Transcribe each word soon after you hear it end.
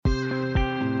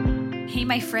Hey,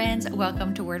 my friends,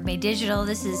 welcome to Word Made Digital.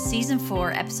 This is Season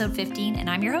 4, Episode 15, and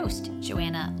I'm your host,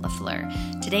 Joanna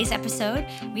LaFleur. Today's episode,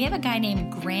 we have a guy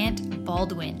named Grant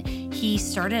Baldwin. He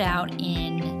started out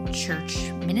in church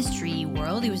ministry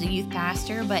world. He was a youth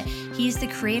pastor, but he's the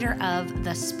creator of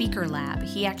the Speaker Lab.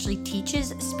 He actually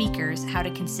teaches speakers how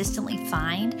to consistently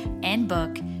find and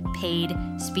book paid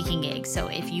speaking gigs. So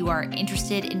if you are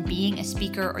interested in being a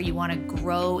speaker or you want to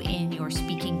grow in your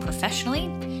speaking professionally,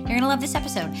 you're going to love this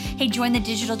episode. Hey, join the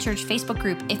Digital Church Facebook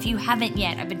group if you haven't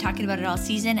yet. I've been talking about it all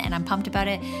season and I'm pumped about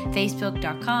it.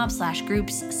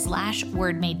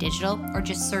 Facebook.com/groups/wordmadedigital, or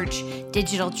just search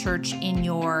Digital Church in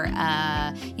your,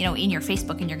 in your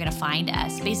Facebook and you're going to find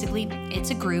us. Basically, it's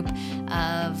a group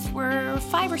of, we're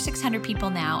 500 or 600 people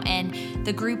now. And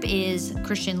the group is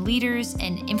Christian leaders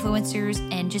and influencers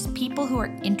and just people who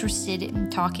are interested in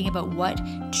talking about what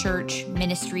church,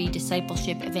 ministry,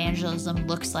 discipleship, evangelism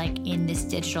looks like in this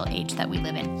digital age that we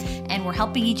live in. And we're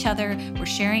helping each other, we're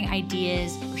sharing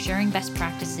ideas, we're sharing best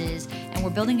practices, and we're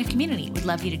building a community. We'd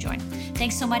love you to join.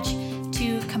 Thanks so much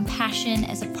to Compassion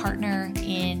as a partner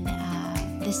in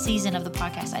this season of the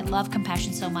podcast. I love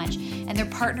Compassion so much, and they're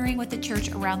partnering with the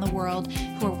church around the world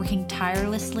who are working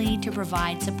tirelessly to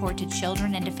provide support to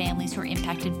children and to families who are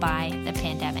impacted by the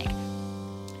pandemic.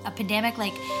 A pandemic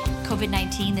like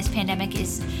COVID-19, this pandemic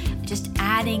is just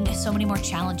adding so many more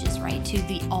challenges, right, to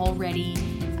the already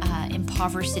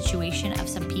impoverished situation of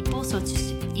some people. So it's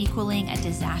just equaling a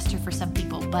disaster for some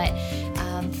people. But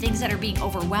things that are being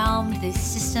overwhelmed, the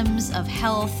systems of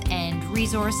health and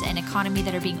resource and economy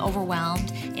that are being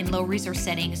overwhelmed in low resource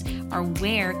settings are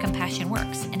where Compassion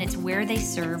works. And it's where they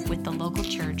serve with the local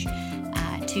church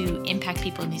to impact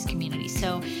people in these communities.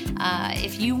 So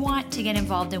if you want to get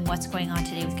involved in what's going on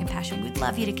today with Compassion, we'd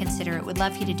love you to consider it. We'd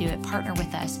love you to do it. Partner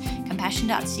with us,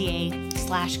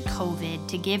 compassion.ca/COVID,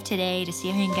 to give today, to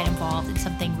see how you can get involved in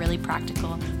something really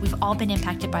practical. We've all been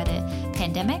impacted by the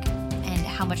pandemic, and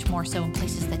how much more so in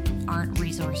places that aren't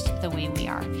resourced the way we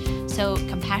are. So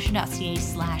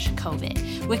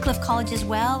compassion.ca/COVID. Wycliffe College as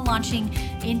well, launching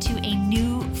into a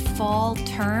new fall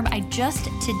term. I just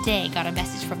today got a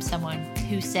message from someone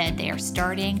who said they are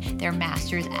starting their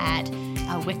master's at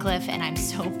Wycliffe, and I'm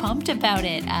so pumped about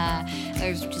it.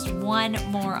 There's just one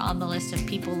more on the list of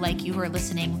people like you who are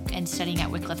listening and studying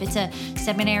at Wycliffe. It's a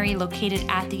seminary located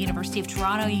at the University of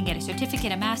Toronto. You can get a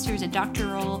certificate, a master's, a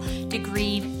doctoral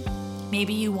degree.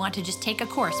 Maybe you want to just take a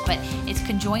course, but it's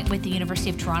conjoint with the University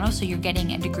of Toronto, so you're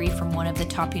getting a degree from one of the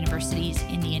top universities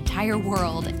in the entire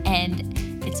world, and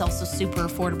it's also super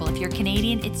affordable. If you're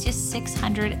Canadian, it's just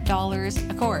 $600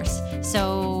 a course,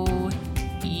 so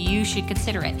you should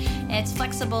consider it. It's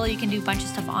flexible. You can do a bunch of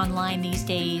stuff online these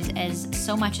days, as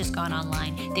so much has gone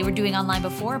online. They were doing online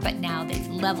before, but now they've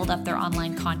leveled up their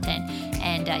online content,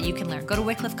 and you can learn. Go to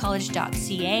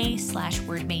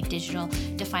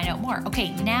wycliffecollege.ca/wordmadedigital to find out more.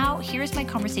 Okay, now here's my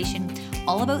conversation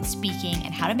all about speaking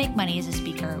and how to make money as a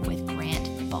speaker with Grant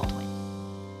Baldwin.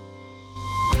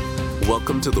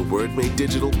 Welcome to the Word Made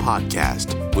Digital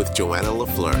podcast with Joanna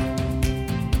LaFleur.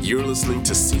 You're listening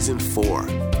to Season 4,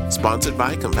 sponsored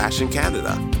by Compassion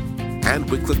Canada and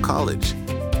Wycliffe College.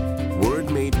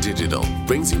 Word Made Digital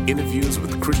brings you interviews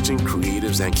with Christian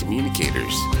creatives and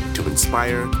communicators to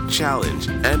inspire, challenge,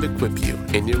 and equip you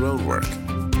in your own work.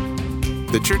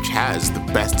 The church has the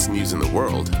best news in the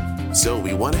world, so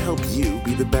we want to help you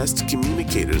be the best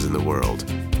communicators in the world.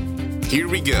 Here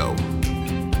we go.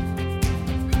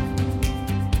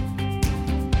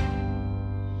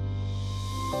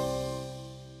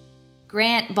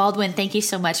 Grant Baldwin, thank you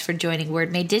so much for joining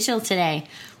Word Made Digital today.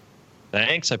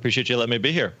 Thanks. I appreciate you letting me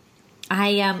be here.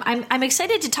 I'm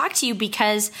excited to talk to you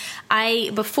because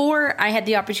before I had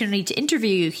the opportunity to interview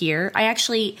you here, I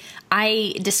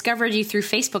discovered you through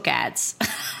Facebook ads.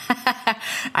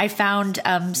 I found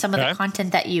some of the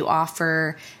content that you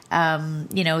offer,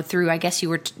 through, I guess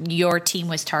your team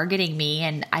was targeting me,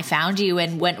 and I found you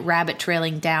and went rabbit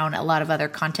trailing down a lot of other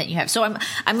content you have. So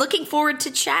I'm looking forward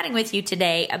to chatting with you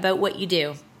today about what you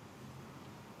do.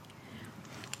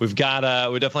 We've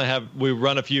got, we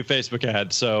run a few Facebook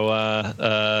ads,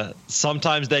 so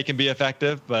sometimes they can be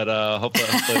effective, but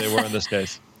hopefully they were in this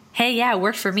case. Hey, yeah, it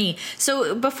worked for me.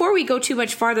 So before we go too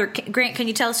much farther, Grant, can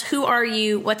you tell us who are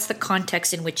you? What's the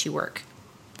context in which you work?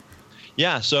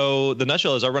 Yeah, so the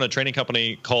nutshell is I run a training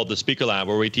company called the Speaker Lab,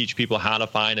 where we teach people how to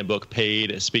find and book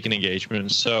paid speaking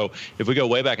engagements. So if we go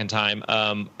way back in time,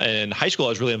 in high school, I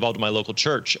was really involved in my local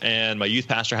church, and my youth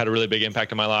pastor had a really big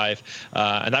impact on my life.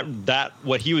 And that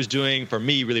what he was doing for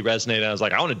me really resonated. I was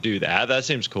like, I want to do that. That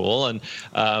seems cool. And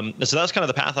so that's kind of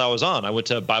the path I was on. I went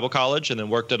to Bible college and then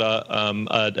worked at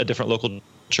a different local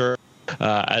church.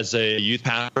 as a youth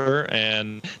pastor,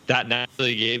 and that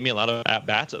naturally gave me a lot of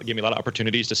at-bats. It gave me a lot of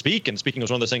opportunities to speak, and speaking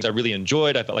was one of those things I really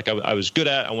enjoyed. I felt like I was good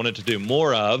at. I wanted to do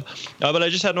more of, but I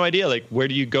just had no idea, like, where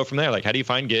do you go from there? Like, how do you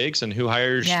find gigs, and who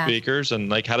hires speakers, and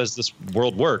like, how does this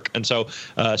world work? And so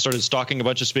started stalking a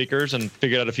bunch of speakers and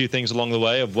figured out a few things along the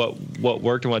way of what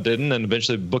worked and what didn't, and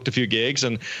eventually booked a few gigs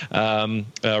and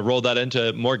rolled that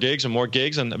into more gigs,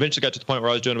 and eventually got to the point where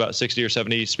I was doing about 60 or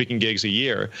 70 speaking gigs a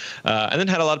year. And then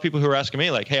had a lot of people who were asking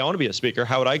me, like, hey, I want to be a speaker.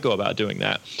 How would I go about doing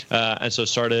that? And so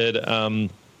started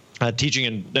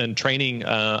teaching and training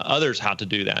others how to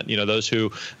do that. Those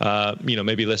who,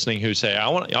 maybe listening who say, I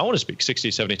want to speak 60,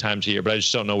 70 times a year, but I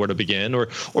just don't know where to begin. Or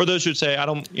those who'd say, I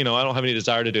don't have any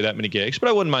desire to do that many gigs, but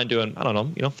I wouldn't mind doing,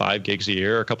 5 gigs a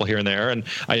year, or a couple here and there. And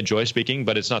I enjoy speaking,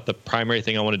 but it's not the primary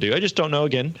thing I want to do. I just don't know,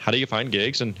 again, how do you find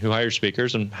gigs, and who hires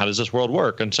speakers, and how does this world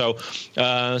work? And so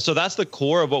that's the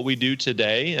core of what we do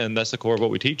today. And that's the core of what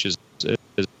we teach is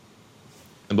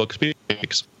book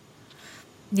speaks.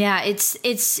 Yeah,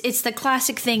 it's the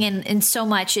classic thing, and so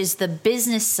much is the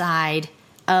business side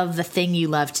of the thing you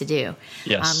love to do.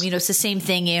 Yes. It's the same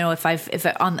thing. If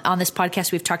on this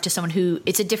podcast we've talked to someone who,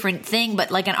 it's a different thing,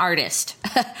 but like an artist.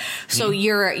 So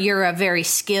you're a very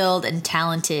skilled and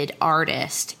talented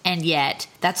artist, and yet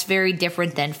that's very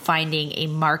different than finding a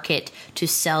market to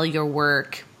sell your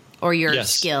work or your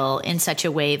skill in such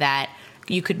a way that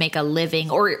you could make a living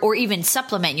or even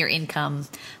supplement your income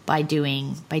by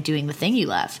doing the thing you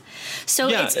love. So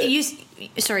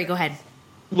sorry, go ahead.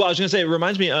 Well, I was going to say, it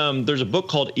reminds me, there's a book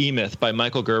called E-Myth by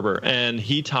Michael Gerber, and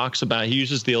he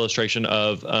uses the illustration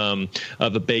of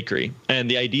a bakery, and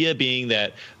the idea being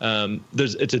that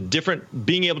it's a different,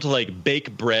 being able to like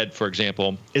bake bread, for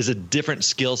example, is a different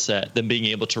skill set than being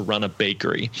able to run a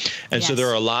bakery. And so there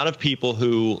are a lot of people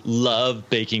who love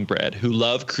baking bread, who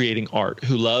love creating art,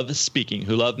 who love speaking,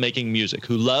 who love making music,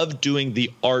 who love doing the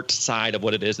art side of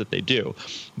what it is that they do.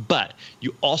 But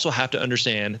you also have to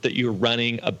understand that you're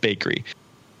running a bakery,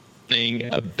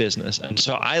 a business. And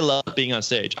so I love being on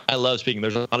stage. I love speaking.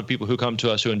 There's a lot of people who come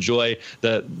to us who enjoy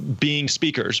being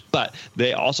speakers, but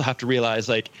they also have to realize,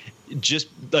 like, just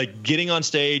like getting on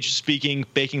stage, speaking,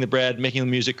 baking the bread, making the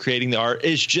music, creating the art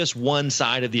is just one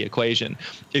side of the equation.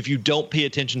 If you don't pay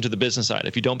attention to the business side,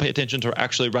 if you don't pay attention to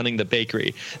actually running the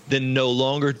bakery, then no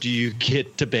longer do you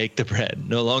get to bake the bread.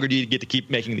 No longer do you get to keep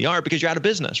making the art, because you're out of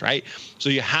business, right? So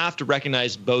you have to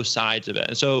recognize both sides of it.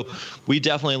 And so we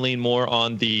definitely lean more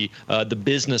on the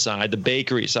business side, the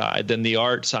bakery side, than the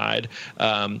art side,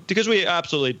 because we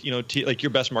absolutely, like, your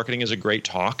best marketing is a great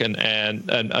talk and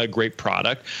a great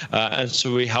product. And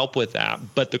so we help with that.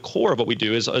 But the core of what we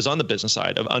do is on the business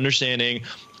side of understanding,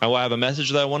 I have a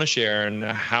message that I want to share, and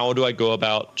how do I go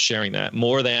about sharing that?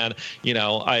 More than,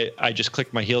 I just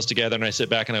click my heels together and I sit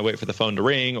back and I wait for the phone to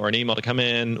ring, or an email to come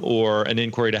in, or an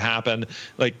inquiry to happen.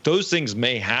 Like, those things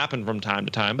may happen from time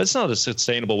to time, but it's not a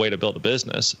sustainable way to build a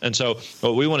business. And so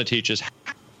what we want to teach is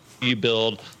how you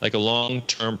build like a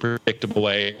long-term predictable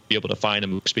way to be able to find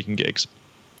and book speaking gigs.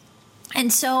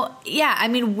 And so,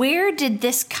 where did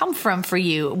this come from for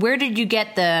you? Where did you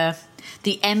get the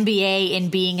MBA in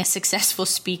being a successful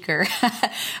speaker?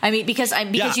 Because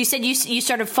you said you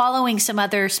started following some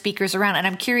other speakers around, and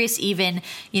I'm curious even,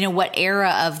 what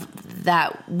era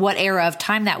of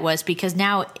time that was, because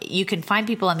now you can find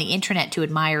people on the internet to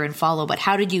admire and follow, but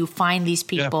how did you find these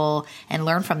people and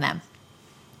learn from them?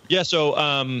 Yeah. So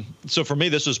for me,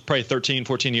 this was probably 13,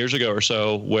 14 years ago or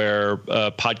so, where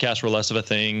podcasts were less of a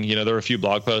thing. There were a few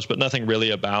blog posts, but nothing really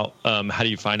about how do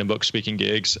you find and book speaking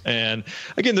gigs. And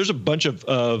again, there's a bunch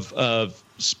of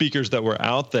speakers that were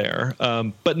out there,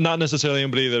 but not necessarily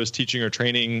anybody that was teaching or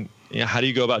training, how do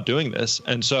you go about doing this?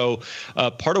 And so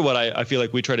part of what I feel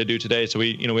like we try to do today, so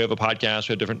we have a podcast,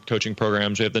 we have different coaching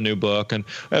programs, we have the new book, and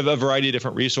we have a variety of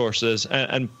different resources.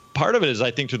 And part of it is,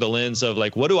 I think, through the lens of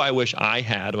like, what do I wish I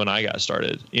had when I got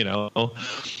started?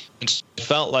 And so it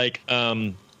felt like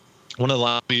one of the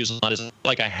lines we use a lot is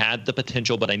like, I had the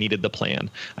potential, but I needed the plan.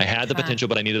 I had the potential,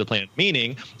 but I needed the plan.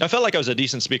 Meaning, I felt like I was a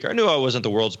decent speaker. I knew I wasn't the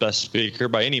world's best speaker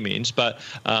by any means, but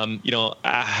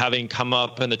having come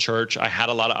up in the church, I had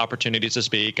a lot of opportunities to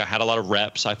speak. I had a lot of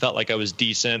reps. I felt like I was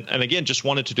decent, and again, just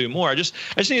wanted to do more. I just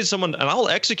needed someone, and I'll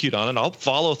execute on it. I'll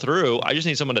follow through. I just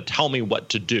need someone to tell me what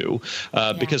to do,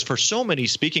 because for so many,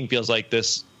 speaking feels like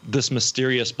this this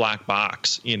mysterious black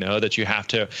box, that you have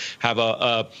to have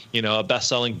a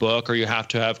best-selling book, or you have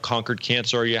to have conquered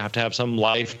cancer, or you have to have some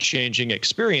life-changing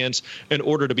experience in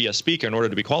order to be a speaker, in order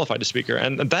to be qualified to speaker.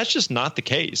 And that's just not the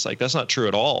case. Like, that's not true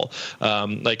at all.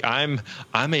 I'm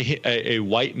a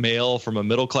white male from a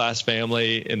middle-class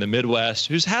family in the Midwest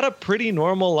who's had a pretty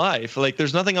normal life. Like,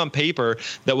 there's nothing on paper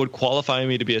that would qualify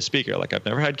me to be a speaker. Like, I've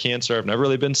never had cancer. I've never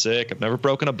really been sick. I've never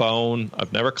broken a bone.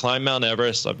 I've never climbed Mount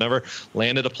Everest. I've never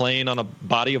landed a plane on a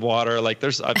body of water. Like,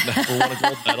 I've never won a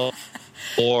gold medal.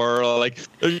 Or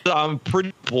I'm a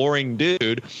pretty boring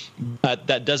dude, but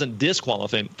that doesn't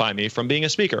disqualify me from being a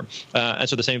speaker. And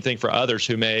so the same thing for others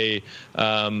who may,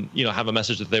 have a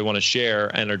message that they want to share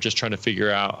and are just trying to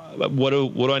figure out what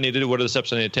do I need to do? What are the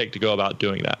steps I need to take to go about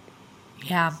doing that?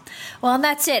 Yeah. Well, and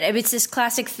that's it. I mean, it's this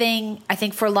classic thing, I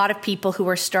think, for a lot of people who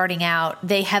are starting out.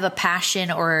 They have a passion,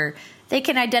 or they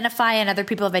can identify, and other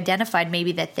people have identified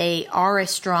maybe that they are a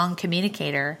strong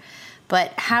communicator.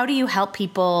 But how do you help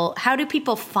people? How do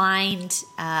people find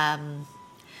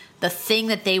the thing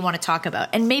that they want to talk about?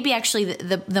 And maybe actually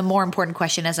the more important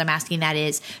question as I'm asking that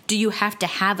is, do you have to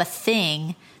have a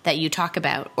thing that you talk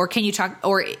about? Or can you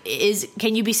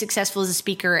can you be successful as a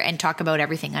speaker and talk about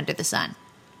everything under the sun?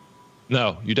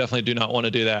 No, you definitely do not want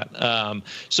to do that.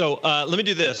 So let me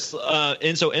do this.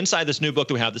 And so inside this new book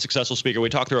that we have, The Successful Speaker, we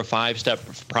talk through a 5-step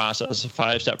process, a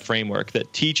 5-step framework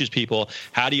that teaches people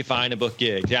how do you find and book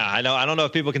gigs. Yeah, I know. I don't know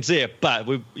if people can see it, but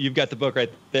you've got the book right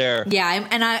there. Yeah,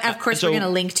 and of course, we're going to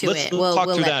link to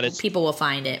it. People will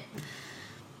find it.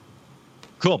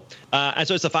 Cool. And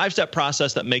so it's a 5-step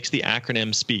process that makes the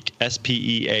acronym SPEAK,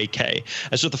 SPEAK.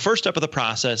 And so the first step of the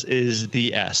process is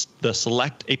the S, the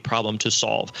select a problem to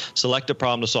solve. Select a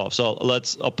problem to solve. So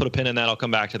I'll put a pin in that. I'll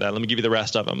come back to that. Let me give you the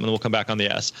rest of them, and then we'll come back on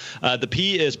the S. The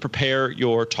P is prepare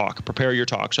your talk. Prepare your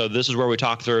talk. So this is where we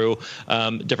talk through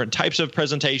different types of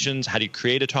presentations. How do you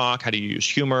create a talk? How do you use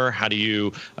humor? How do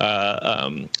you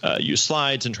use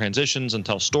slides and transitions and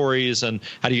tell stories? And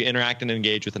how do you interact and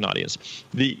engage with an audience?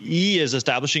 The E is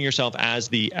establishing yourself as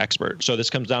the expert. So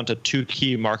this comes down to 2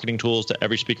 key marketing tools that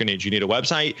every speaker needs. You need a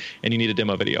website and you need a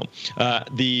demo video.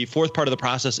 The fourth part of the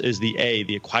process is the A,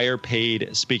 the acquire paid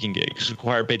speaking gigs.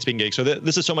 Acquire paid speaking gigs. So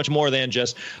this is so much more than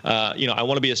just, I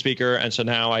want to be a speaker, and so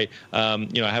now I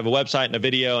have a website and a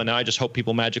video, and now I just hope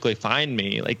people magically find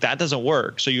me. Like, that doesn't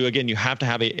work. So you have to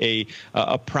have a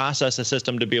process, a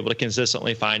system to be able to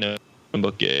consistently find a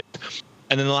book gig.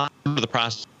 And then the last part of the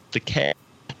process, the K,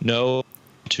 know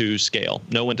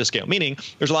when to scale, meaning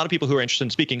there's a lot of people who are interested in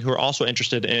speaking who are also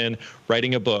interested in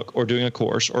writing a book or doing a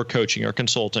course or coaching or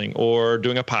consulting or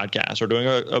doing a podcast or doing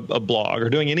a blog or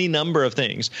doing any number of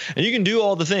things. And you can do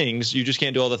all the things, you just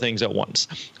can't do all the things at once.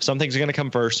 Some things are going to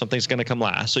come first, some things are going to come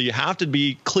last. So you have to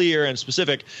be clear and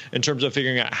specific in terms of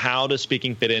figuring out how does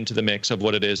speaking fit into the mix of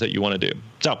what it is that you want to do.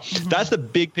 So that's the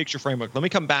big picture framework. Let me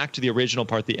come back to the original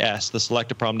part, the S, the select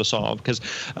a problem to solve, because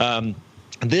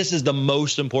this is the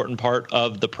most important part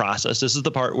of the process. This is the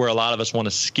part where a lot of us want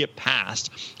to skip past.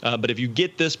 But if you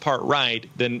get this part right,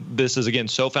 then this is, again,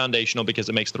 so foundational because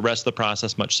it makes the rest of the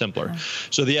process much simpler.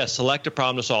 So the S, select a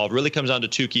problem to solve, really comes down to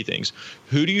 2 key things.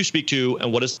 Who do you speak to,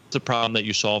 and what is the problem that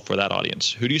you solve for that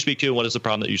audience? Who do you speak to, and what is the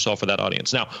problem that you solve for that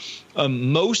audience? Now,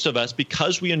 most of us,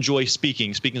 because we enjoy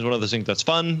speaking is one of those things that's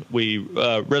fun, we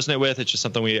resonate with. It's just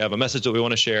something we have a message that we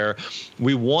want to share.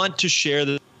 We want to share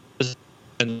this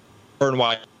and learn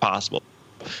why it's possible.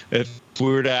 If we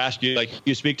were to ask you, like, who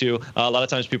you speak to, a lot of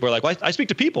times people are like, well, I speak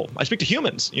to people. I speak to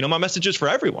humans. My message is for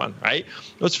everyone, right?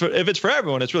 If it's for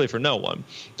everyone, it's really for no one.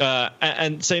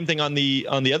 And same thing on the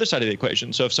other side of the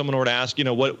equation. So if someone were to ask,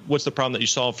 what's the problem that you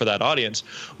solve for that audience?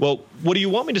 Well, what do you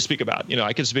want me to speak about?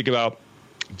 I can speak about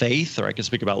faith, or I could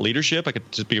speak about leadership. I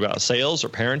could speak about sales or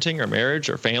parenting or marriage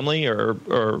or family or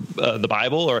the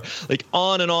Bible, or like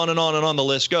on and on and on and on the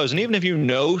list goes. And even if you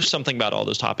know something about all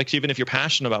those topics, even if you're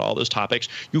passionate about all those topics,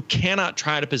 you cannot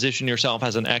try to position yourself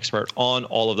as an expert on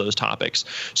all of those topics.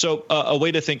 So a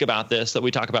way to think about this that we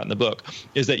talk about in the book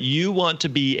is that you want to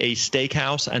be a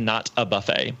steakhouse and not a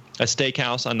buffet. A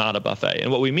steakhouse and not a buffet.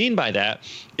 And what we mean by that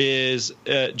is,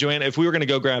 Joanna, if we were going to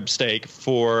go grab steak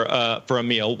for a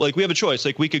meal, like, we have a choice.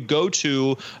 Like, we could go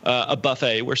to a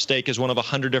buffet where steak is one of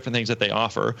 100 different things that they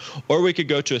offer, or we could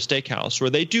go to a steakhouse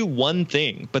where they do one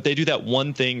thing, but they do that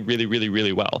one thing really, really,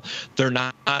 really well. They're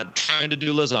not trying to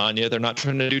do lasagna. They're not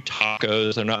trying to do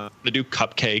tacos. They're not trying to do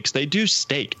cupcakes. They do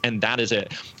steak, and that is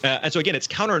it. And so, again, it's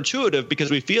counterintuitive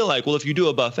because we feel like, well, if you do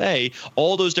a buffet,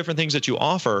 all those different things that you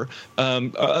offer,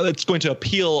 it's going to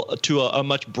appeal to a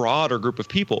much broader group of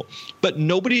people. But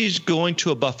nobody's going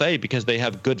to a buffet because they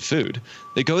have good food.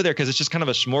 They go there because it's just kind of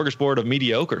a smorgasbord of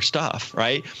mediocre stuff,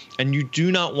 right? And you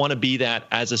do not want to be that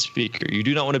as a speaker. You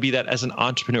do not want to be that as an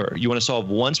entrepreneur. You want to solve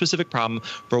one specific problem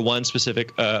for one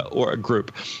specific or a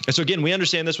group. And so again, we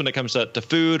understand this when it comes to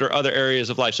food or other areas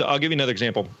of life. So I'll give you another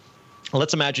example.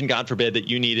 Let's imagine, God forbid, that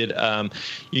you needed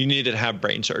to have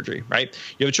brain surgery, right?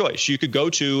 You have a choice. You could go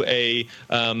to a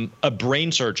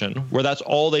brain surgeon where that's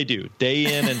all they do,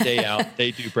 day in and day out.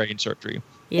 They do brain surgery.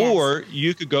 Yes. Or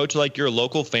you could go to like your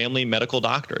local family medical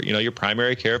doctor, your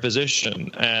primary care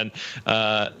physician, and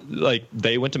like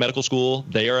they went to medical school.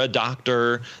 They are a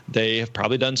doctor. They have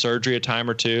probably done surgery a time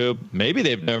or two. Maybe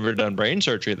they've never done brain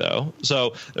surgery though.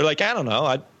 So they're like, I don't know.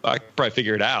 I could probably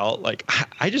figure it out. Like,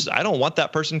 I don't want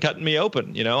that person cutting me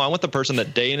open. I want the person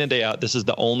that day in and day out, this is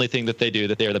the only thing that they do,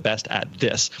 that they are the best at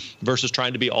this, versus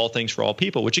trying to be all things for all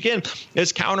people, which again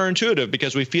is counterintuitive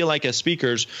because we feel like as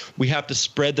speakers, we have to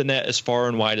spread the net as far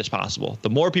and wide as possible. The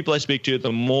more people I speak to,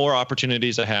 the more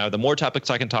opportunities I have, the more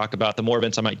topics I can talk about, the more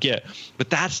events I might get.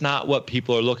 But that's not what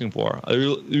people are looking for.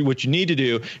 What you need to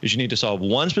do is you need to solve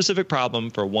one specific problem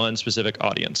for one specific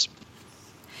audience.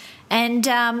 And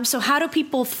so how do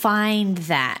people find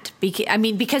that?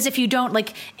 Because if you don't,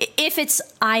 like, if it's,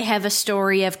 I have a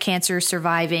story of cancer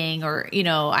surviving, or,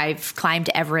 I've climbed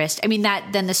Everest,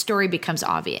 then the story becomes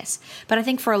obvious. But I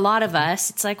think for a lot of us,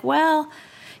 it's like, well,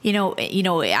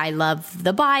 I love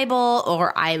the Bible,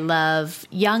 or I love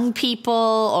young people,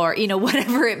 or,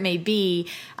 whatever it may be.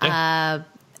 Yeah.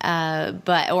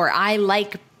 Or I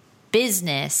like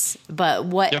business, but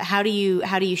what? Yep. How do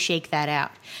you shake that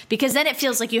out? Because then it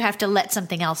feels like you have to let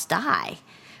something else die,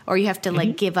 or you have to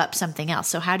like give up something else.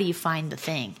 So how do you find the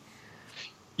thing?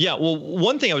 Yeah, well,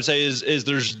 one thing I would say is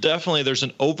there's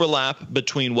an overlap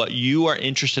between what you are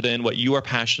interested in, what you are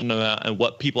passionate about, and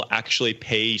what people actually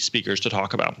pay speakers to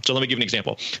talk about. So let me give an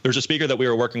example. There's a speaker that we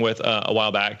were working with a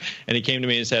while back, and he came to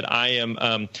me and said,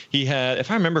 he had,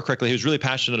 if I remember correctly, he was really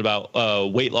passionate about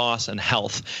weight loss and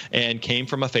health, and came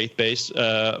from a faith-based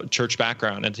church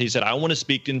background. And he said, I want to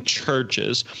speak in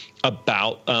churches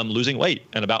about losing weight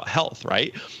and about health,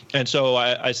 right? And so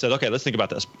I said, okay, let's think about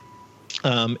this.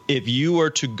 If you were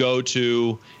to go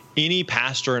to any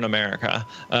pastor in America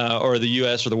or the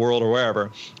U.S. or the world or wherever,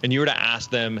 and you were to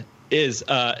ask them, is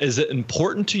it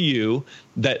important to you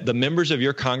that the members of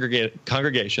your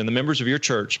congregation, the members of your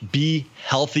church, be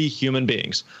healthy human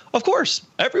beings? Of course,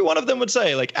 every one of them would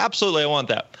say, like, absolutely, I want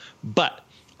that. But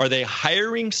are they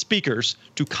hiring speakers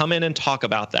to come in and talk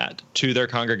about that to their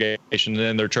congregation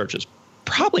and their churches?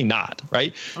 Probably not,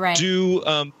 right? Right. Do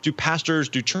pastors,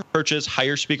 do churches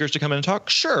hire speakers to come in and talk?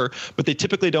 Sure, but they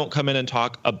typically don't come in and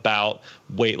talk about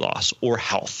weight loss or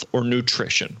health or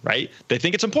nutrition, right? They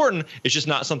think it's important. It's just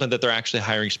not something that they're actually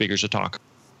hiring speakers to talk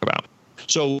about.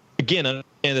 So again,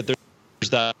 understand that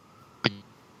there's that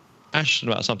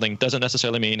passionate about something doesn't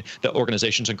necessarily mean that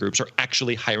organizations and groups are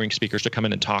actually hiring speakers to come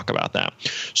in and talk about that.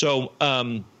 So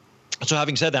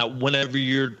having said that, whenever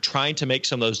you're trying to make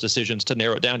some of those decisions to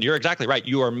narrow it down, you're exactly right.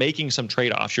 You are making some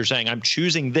trade-offs. You're saying, I'm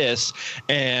choosing this,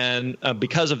 and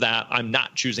because of that, I'm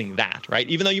not choosing that, right?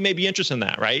 Even though you may be interested in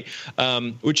that, right?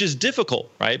 Which is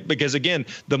difficult, right? Because again,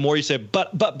 the more you say, but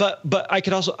I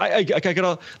could also, I could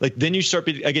all, like, then you start,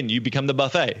 again, you become the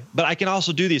buffet. But I can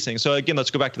also do these things. So again, let's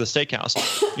go back to the steakhouse.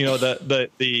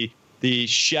 The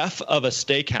chef of a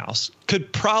steakhouse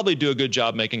could probably do a good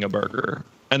job making a burger.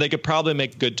 And they could probably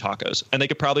make good tacos, and they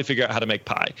could probably figure out how to make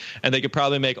pie, and they could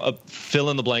probably make a fill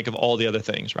in the blank of all the other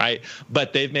things, right?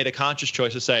 But they've made a conscious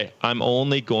choice to say, I'm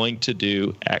only going to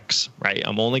do X, right?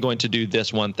 I'm only going to do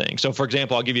this one thing. So for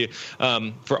example, I'll give you,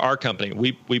 for our company,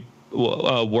 we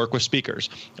work with speakers.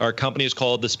 Our company is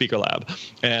called the Speaker Lab.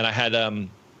 And I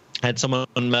had someone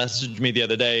message me the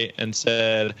other day and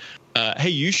said, hey,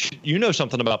 you know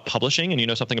something about publishing, and you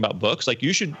know something about books. Like,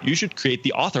 you should create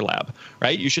the Author Lab,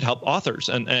 right? You should help authors.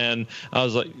 And I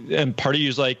was like, and part of you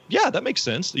is like, yeah, that makes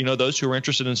sense. Those who are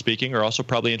interested in speaking are also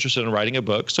probably interested in writing a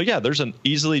book. So yeah, there's an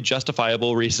easily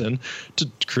justifiable reason to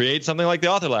create something like the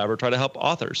Author Lab or try to help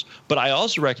authors. But I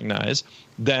also recognize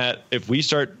that if we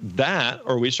start that,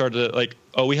 or we start to like,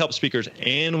 oh, we help speakers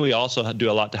and we also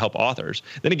do a lot to help authors,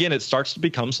 then again, it starts to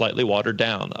become slightly watered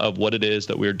down of what it is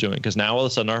that we're doing. Because now all of a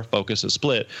sudden our focus is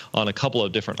split on a couple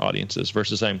of different audiences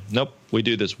versus saying, nope, we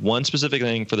do this one specific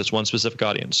thing for this one specific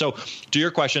audience. So to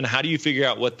your question, how do you figure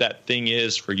out what that thing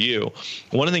is for you?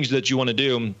 One of the things that you want to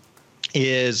do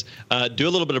is do a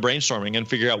little bit of brainstorming and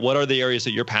figure out what are the areas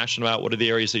that you're passionate about, what are the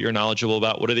areas that you're knowledgeable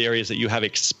about, what are the areas that you have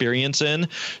experience in.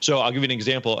 So I'll give you an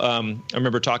example. I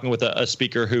remember talking with a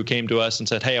speaker who came to us and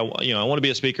said, hey, I want to be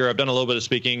a speaker. I've done a little bit of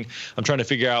speaking. I'm trying to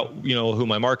figure out, who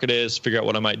my market is, figure out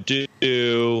what I might do.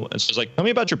 And so it's like, tell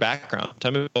me about your background.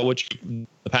 Tell me about what you've done in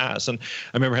the past. And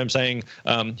I remember him saying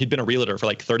he'd been a realtor for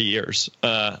like 30 years.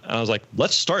 And I was like,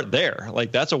 let's start there.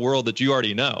 Like, that's a world that you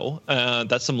already know.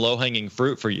 That's some low-hanging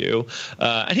fruit for you.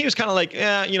 And he was kind of like,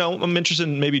 I'm interested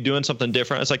in maybe doing something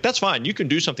different. It's like, that's fine. You can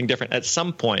do something different at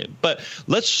some point. But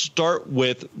let's start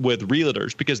with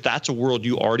realtors, because that's a world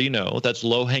you already know. That's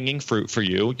low-hanging fruit for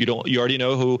you. You already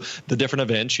know who the different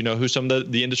events, who some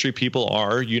of the industry people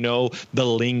are, the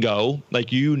lingo, like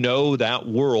that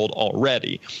world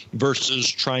already, versus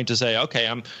trying to say, okay,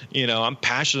 I'm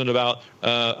passionate about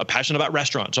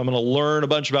restaurants. So I'm going to learn a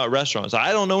bunch about restaurants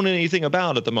I don't know anything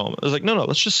about at the moment. It's like, no,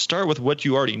 let's just start with what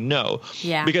you already know.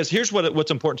 Yeah. Because here's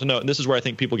what's important to note, and this is where I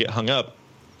think people get hung up,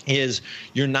 is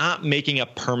you're not making a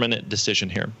permanent decision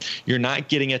here. You're not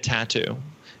getting a tattoo.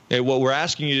 What we're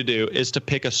asking you to do is to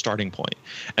pick a starting point.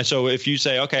 And so if you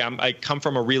say, okay, I come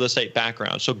from a real estate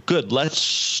background, so good, let's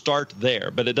start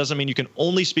there. But it doesn't mean you can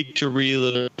only speak to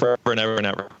realtor forever and ever and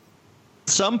ever. At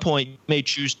some point, you may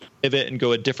choose to pivot and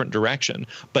go a different direction.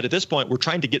 But at this point, we're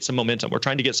trying to get some momentum. We're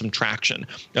trying to get some traction.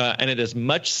 And it is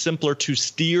much simpler to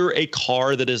steer a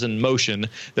car that is in motion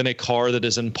than a car that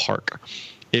is in park.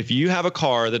 If you have a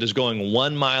car that is going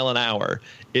 1 mile an hour,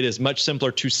 it is much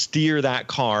simpler to steer that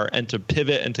car and to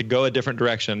pivot and to go a different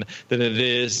direction than it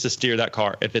is to steer that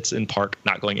car if it's in park,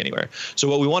 not going anywhere. So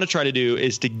what we want to try to do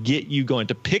is to get you going,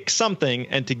 to pick something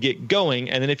and to get going.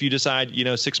 And then if you decide,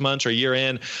 6 months or a year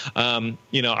in,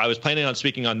 I was planning on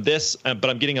speaking on this, but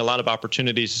I'm getting a lot of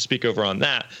opportunities to speak over on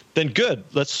that, then good.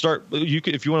 Let's start.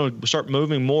 If you want to start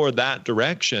moving more that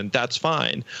direction, that's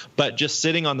fine. But just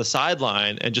sitting on the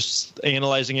sideline and just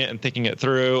analyzing it and thinking it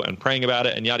through and praying about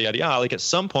it and yada, yada, yada, like at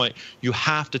some point you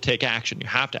have to take action. You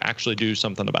have to actually do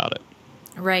something about it.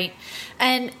 Right.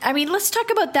 And I mean, let's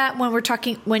talk about that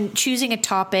when choosing a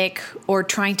topic or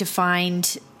trying to find,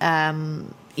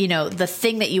 the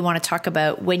thing that you want to talk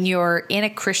about when you're in a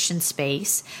Christian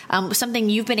space. Something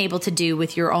you've been able to do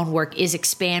with your own work is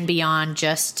expand beyond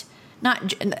just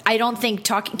I don't think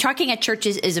talking at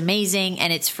churches is amazing,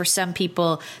 and it's for some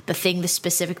people the thing that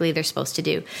specifically they're supposed to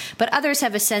do. But others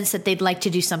have a sense that they'd like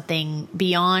to do something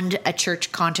beyond a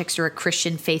church context or a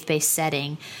Christian faith-based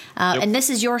setting. Yep. And this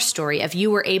is your story of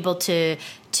you were able to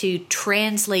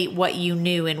translate what you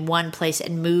knew in one place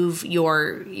and move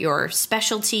your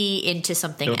specialty into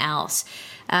something else.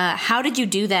 How did you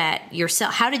do that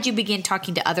yourself? How did you begin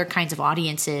talking to other kinds of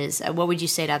audiences? What would you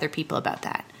say to other people about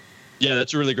that? Yeah,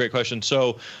 that's a really great question.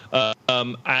 So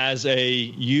as a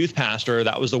youth pastor,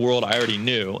 that was the world I already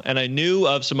knew. And I knew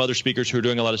of some other speakers who were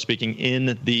doing a lot of speaking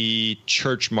in the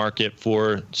church market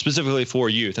specifically for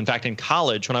youth. In fact, in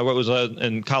college, when I was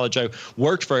in college, I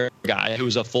worked for a guy who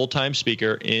was a full-time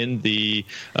speaker in the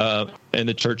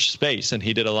church space. And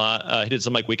he did a lot. He did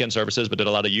some like weekend services, but did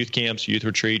a lot of youth camps, youth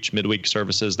retreats, midweek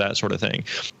services, that sort of thing.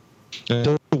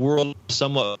 The world I'm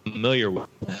somewhat familiar with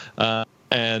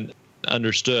and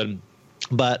understood.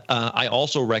 But I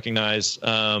also recognize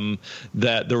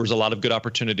that there was a lot of good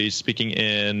opportunities speaking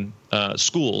in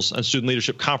schools and student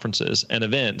leadership conferences and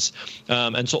events.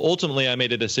 And so ultimately, I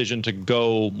made a decision to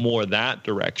go more that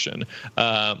direction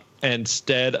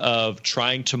instead of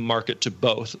trying to market to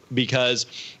both, because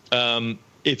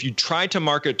if you try to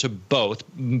market to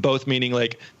both meaning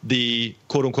like the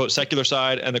quote unquote secular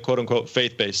side and the quote unquote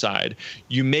faith-based side,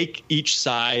 you make each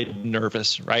side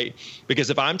nervous, right?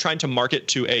 Because if I'm trying to market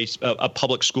to a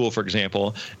public school, for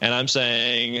example, and I'm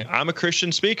saying I'm a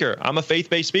Christian speaker, I'm a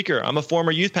faith-based speaker, I'm a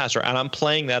former youth pastor, and I'm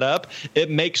playing that up, it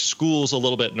makes schools a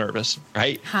little bit nervous,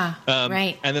 right?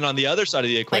 Right. And then on the other side of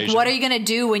the equation, like, what are you going to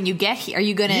do when you get here? Are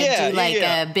you going to do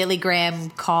a Billy Graham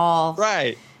call?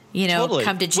 Right. Totally.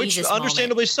 Come to Jesus. Which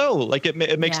understandably so. Like it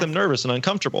makes them nervous and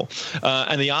uncomfortable.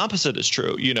 And the opposite is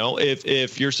true.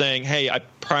 If you're saying, hey, I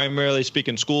primarily speak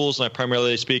in schools and I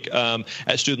primarily speak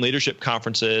at student leadership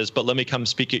conferences, but let me come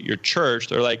speak at your church.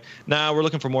 They're like, nah, we're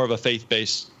looking for more of a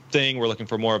faith-based thing. We're looking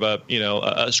for more of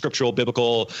a scriptural,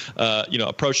 biblical,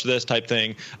 approach to this type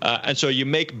thing. And so you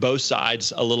make both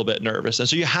sides a little bit nervous. And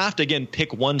so you have to, again,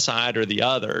 pick one side or the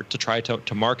other to try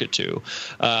to market to.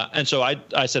 And so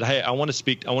I said, hey, I want to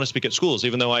speak at schools,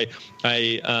 even though I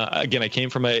came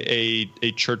from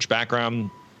a church background.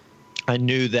 I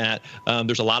knew that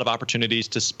there's a lot of opportunities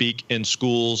to speak in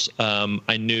schools.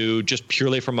 I knew just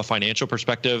purely from a financial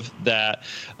perspective that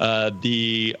I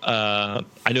knew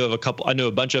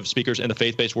a bunch of speakers in the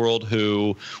faith-based world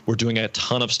who were doing a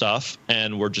ton of stuff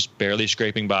and were just barely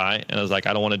scraping by. And I was like,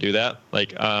 I don't want to do that.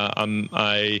 Like, I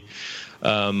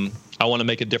want to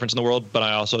make a difference in the world, but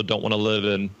I also don't want to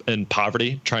live in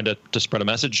poverty trying to spread a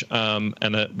message. And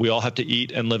that we all have to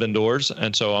eat and live indoors.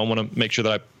 And so I want to make sure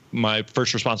that my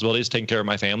first responsibility is taking care of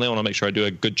my family. I want to make sure I do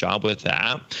a good job with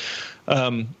that.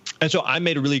 And so I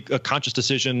made a conscious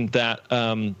decision that,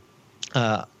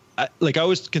 I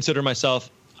always consider myself,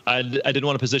 I didn't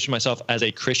want to position myself as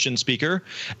a Christian speaker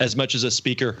as much as a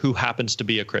speaker who happens to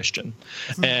be a Christian.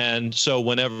 Mm-hmm. And so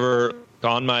whenever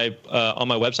on my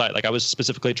website, like I was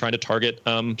specifically trying to target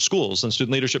schools and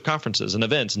student leadership conferences and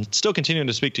events, and still continuing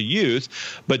to speak to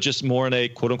youth, but just more in a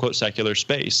quote unquote secular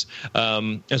space.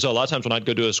 And so a lot of times when I'd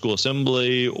go to a school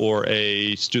assembly or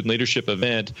a student leadership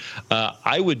event,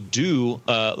 I would do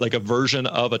like a version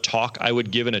of a talk I would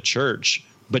give in a church,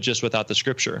 but just without the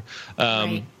scripture.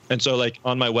 Right. And so like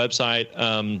on my website,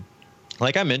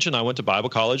 like I mentioned, I went to Bible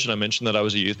college and I mentioned that I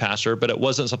was a youth pastor, but it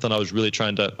wasn't something I wasn't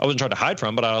trying to hide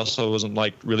from, but I also wasn't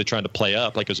like really trying to play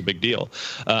up like it was a big deal.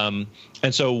 And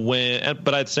so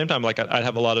but at the same time, like I'd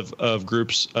have a lot of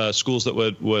groups, schools that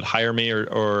would hire me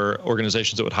or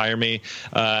organizations that would hire me.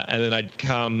 And then I'd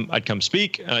come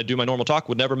speak and I'd do my normal talk,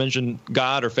 would never mention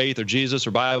God or faith or Jesus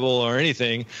or Bible or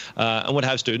anything. And would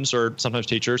have students or sometimes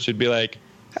teachers who'd be like,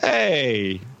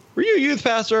 hey, were you a youth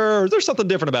pastor, or there's something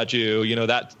different about you,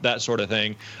 that sort of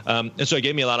thing. And so it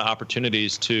gave me a lot of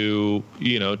opportunities to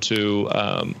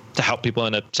help people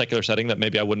in a secular setting that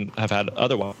maybe I wouldn't have had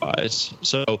otherwise.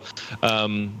 So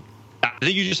I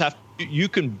think you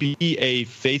can be a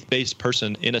faith-based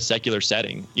person in a secular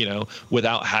setting,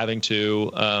 without having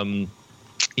to,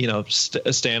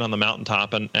 stand on the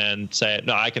mountaintop and say,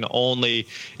 no, I can only,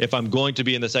 if I'm going to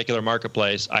be in the secular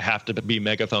marketplace, I have to be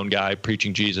megaphone guy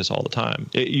preaching Jesus all the time.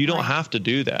 You don't have to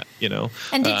do that,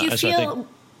 And did you feel,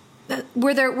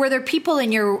 were there people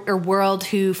in your world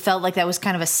who felt like that was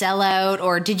kind of a sellout,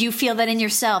 or did you feel that in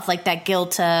yourself, like that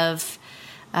guilt of,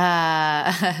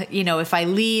 if I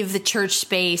leave the church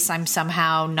space, I'm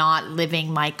somehow not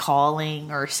living my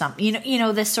calling or something,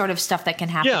 this sort of stuff that can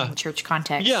happen in church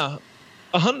context? Yeah.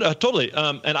 Totally.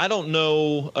 And I don't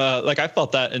know, I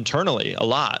felt that internally a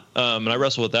lot. And I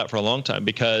wrestled with that for a long time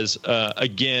because,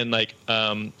 again,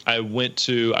 I went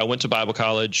to Bible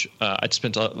college. I'd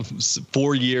spent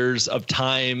 4 years of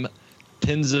time,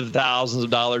 tens of thousands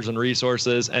of dollars in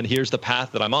resources. And here's the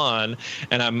path that I'm on.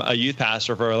 And I'm a youth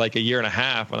pastor for like a year and a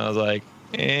half. And I was like,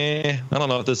 I don't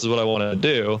know if this is what I want to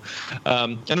do.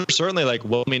 And there's certainly like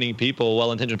well-meaning people,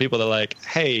 well-intentioned people that are like,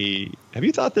 hey, have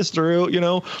you thought this through?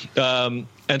 And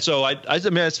so I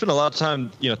spent a lot of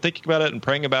time, thinking about it and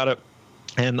praying about it,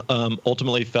 and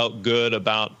ultimately felt good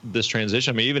about this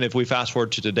transition. I mean, even if we fast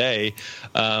forward to today,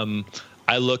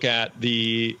 I look at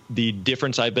the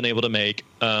difference I've been able to make.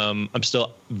 I'm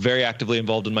still very actively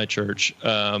involved in my church.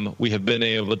 We have been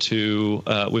able to,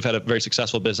 we've had a very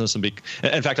successful business.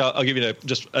 In fact, I'll give you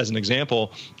just as an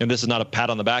example, and this is not a pat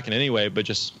on the back in any way, but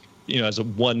just, as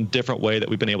one different way that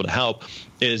we've been able to help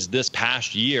is this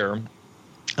past year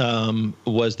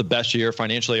was the best year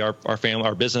financially our family,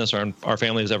 our business, our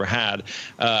family has ever had.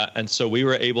 And so we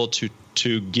were able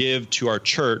to give to our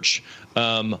church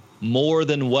more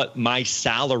than what my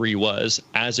salary was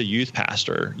as a youth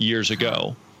pastor years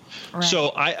ago. Right.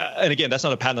 So and again, that's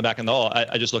not a pat on the back at all.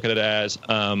 I just look at it as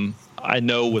I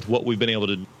know with what we've been able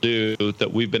to do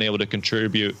that we've been able to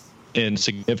contribute in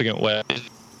significant ways.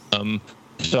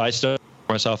 So I still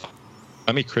myself,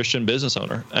 I'm a Christian business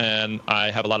owner, and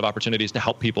I have a lot of opportunities to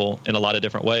help people in a lot of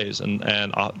different ways. And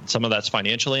some of that's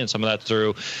financially, and some of that's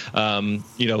through,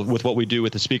 with what we do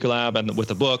with the Speaker Lab and with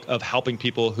the book of helping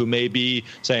people who may be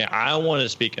saying, I want to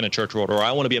speak in a church world, or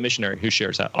I want to be a missionary who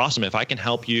shares that. Awesome. If I can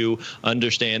help you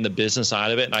understand the business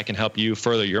side of it and I can help you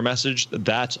further your message,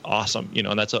 that's awesome.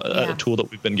 And that's a tool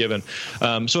that we've been given.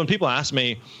 So when people ask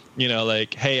me,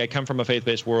 hey, I come from a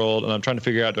faith-based world and I'm trying to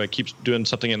figure out, do I keep doing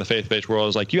something in the faith-based world?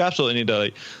 It's like, you absolutely need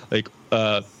to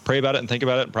pray about it and think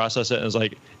about it and process it. And it's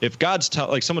like, if God's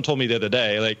someone told me the other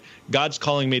day, God's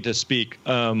calling me to speak,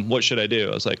 what should I do?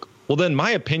 I was like, well, then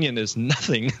my opinion is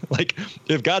nothing.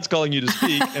 If God's calling you to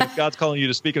speak and if God's calling you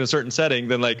to speak in a certain setting,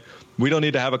 then we don't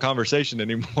need to have a conversation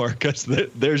anymore because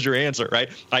there's your answer, right?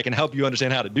 I can help you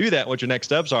understand how to do that, what your next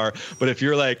steps are. But if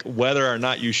you're whether or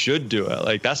not you should do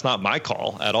it, that's not my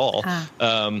call at all.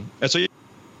 And so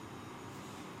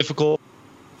difficult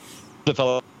to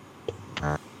develop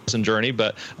journey,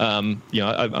 but I'm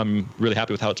really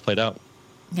happy with how it's played out.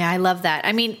 Yeah, I love that.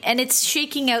 I mean, and it's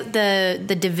shaking out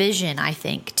the division, I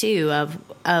think, too,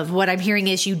 of what I'm hearing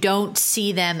is you don't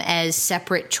see them as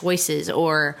separate choices,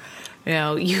 or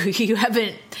you're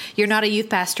not a youth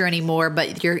pastor anymore,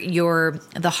 but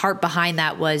the heart behind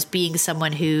that was being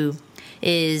someone who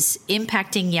is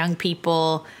impacting young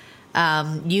people,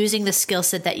 using the skill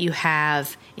set that you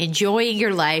have, enjoying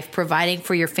your life, providing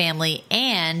for your family,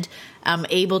 and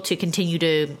able to continue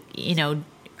to,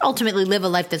 ultimately live a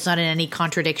life that's not in any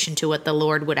contradiction to what the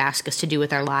Lord would ask us to do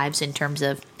with our lives in terms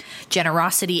of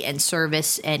generosity and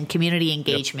service and community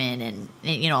engagement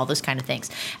and all those kind of things.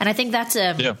 And I think that's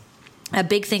a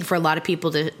big thing for a lot of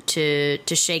people to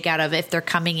shake out of if they're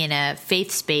coming in a faith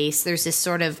space. There's this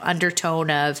sort of undertone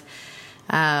of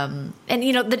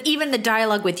that even the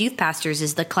dialogue with youth pastors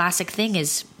is the classic thing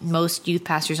is most youth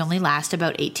pastors only last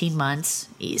about 18 months,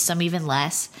 some even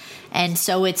less. And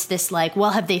so it's this like,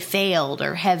 well, have they failed,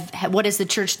 or what has the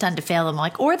church done to fail them?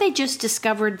 Or they just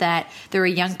discovered that they're a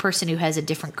young person who has a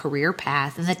different career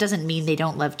path. And that doesn't mean they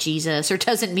don't love Jesus, or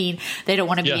doesn't mean they don't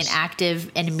want to be an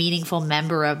active and meaningful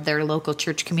member of their local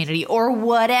church community or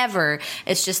whatever.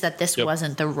 It's just that this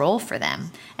wasn't the role for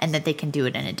them, and that they can do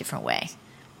it in a different way.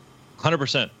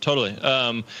 100%, totally.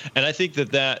 And I think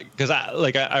that because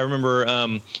I remember,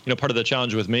 part of the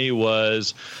challenge with me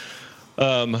was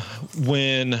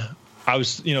when I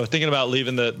was, thinking about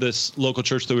leaving this local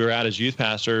church that we were at as youth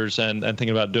pastors and thinking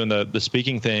about doing the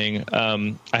speaking thing.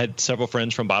 I had several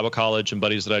friends from Bible college and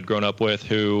buddies that I'd grown up with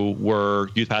who were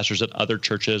youth pastors at other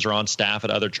churches or on staff at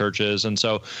other churches. And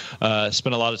so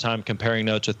spent a lot of time comparing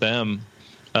notes with them.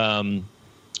 And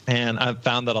I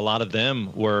found that a lot of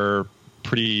them were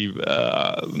pretty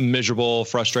miserable,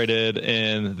 frustrated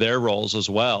in their roles as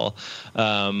well.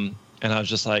 And I was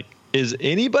just like, is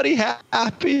anybody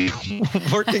happy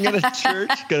working in a church?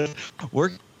 Because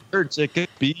working in a church, it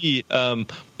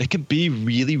can be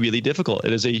really, really difficult.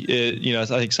 It is I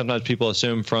think sometimes people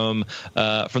assume from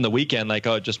the weekend, like,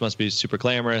 oh, it just must be super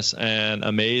glamorous and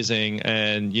amazing.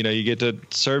 And, you get to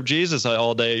serve Jesus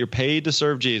all day. You're paid to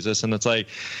serve Jesus. And it's like,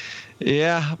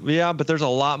 yeah, but there's a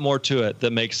lot more to it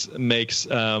that makes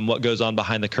what goes on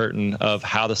behind the curtain of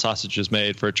how the sausage is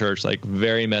made for a church like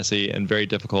very messy and very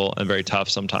difficult and very tough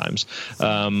sometimes.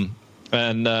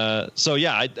 So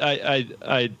yeah,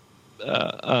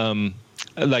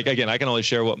 like again, I can only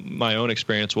share what my own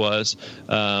experience was,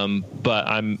 but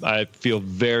I feel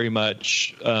very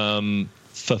much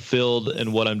fulfilled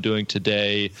in what I'm doing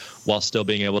today while still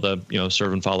being able to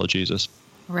serve and follow Jesus.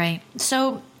 Right.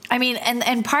 So. I mean,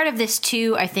 and part of this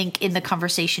too, I think, in the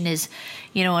conversation is,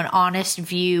 an honest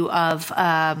view of,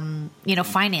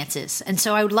 finances. And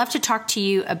so I would love to talk to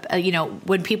you,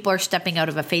 when people are stepping out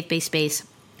of a faith-based space,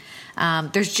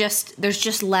 there's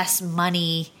just less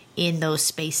money in those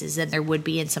spaces than there would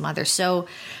be in some others. So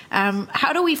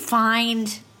how do we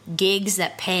find gigs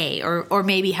that pay, or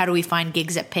maybe how do we find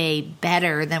gigs that pay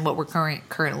better than what we're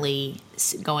currently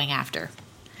going after?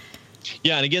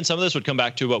 Yeah, and again, some of this would come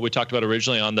back to what we talked about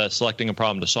originally on the selecting a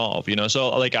problem to solve. So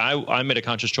like I made a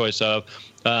conscious choice of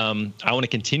I want to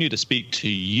continue to speak to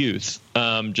youth,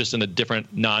 just in a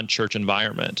different non-church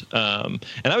environment. And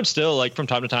I would still, like, from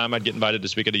time to time, I'd get invited to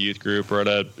speak at a youth group or at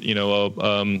a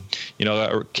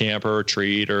camp or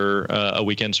retreat or a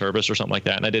weekend service or something like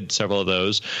that. And I did several of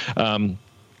those.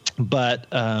 But,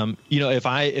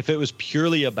 if it was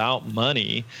purely about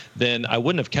money, then I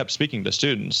wouldn't have kept speaking to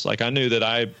students. Like, I knew that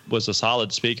I was a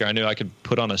solid speaker. I knew I could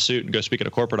put on a suit and go speak at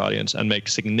a corporate audience and make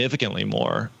significantly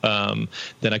more than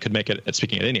I could make at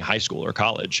speaking at any high school or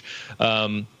college.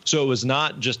 So it was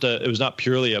not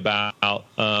purely about,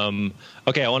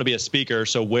 okay, I want to be a speaker.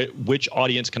 So which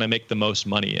audience can I make the most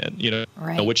money in?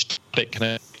 Right. Which topic can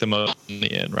I make the most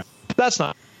money in? Right. That's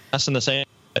in the same.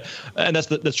 And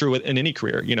that's true in any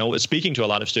career, speaking to a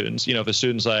lot of students, if a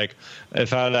student's like,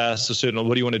 if I would ask a student,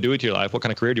 what do you want to do with your life? What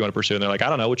kind of career do you want to pursue? And they're like, I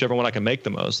don't know, whichever one I can make the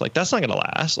most. Like, that's not going to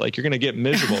last. Like, you're going to get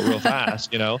miserable real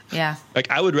fast, Yeah.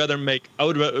 Like, I would rather, and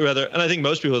I think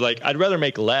most people are like, I'd rather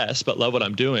make less, but love what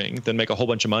I'm doing than make a whole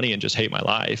bunch of money and just hate my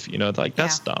life. Like,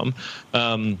 that's dumb.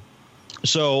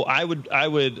 So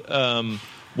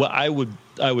what I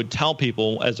would tell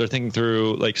people as they're thinking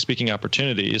through, like, speaking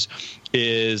opportunities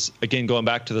is, again, going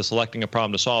back to the selecting a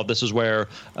problem to solve. This is where,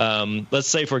 let's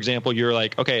say, for example, you're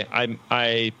like, okay,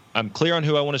 I'm clear on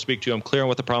who I want to speak to. I'm clear on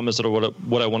what the problem is that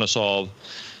what I want to solve.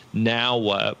 Now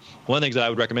what? One of the things that I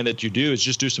would recommend that you do is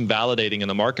just do some validating in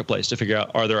the marketplace to figure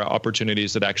out, are there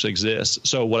opportunities that actually exist?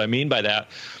 So what I mean by that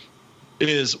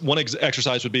is one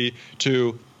exercise would be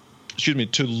to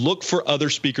look for other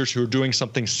speakers who are doing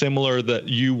something similar that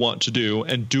you want to do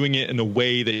and doing it in a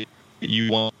way that you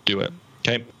want to do it.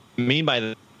 Okay. What I mean by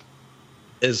that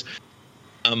is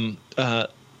and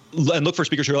look for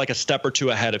speakers who are like a step or two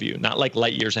ahead of you, not like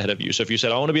light years ahead of you. So if you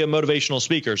said, I want to be a motivational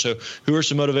speaker, so who are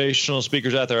some motivational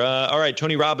speakers out there? All right,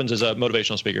 Tony Robbins is a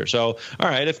motivational speaker. So, all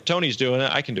right, if Tony's doing it,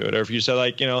 I can do it. Or if you said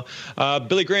like,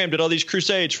 Billy Graham did all these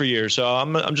crusades for years, so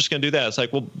I'm just going to do that. It's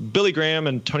like, well, Billy Graham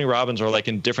and Tony Robbins are like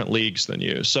in different leagues than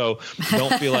you. So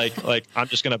don't feel like I'm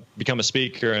just going to become a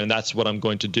speaker and that's what I'm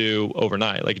going to do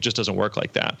overnight. Like it just doesn't work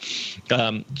like that.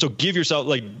 So give yourself,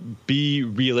 be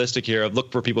realistic here.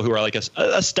 Look for people who are like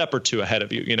a step or two ahead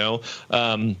of you,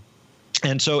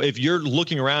 And so if you're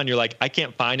looking around, you're like, I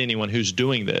can't find anyone who's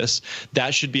doing this,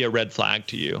 that should be a red flag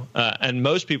to you. And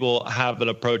most people have an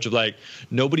approach of like,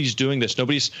 nobody's doing this.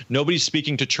 Nobody's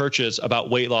speaking to churches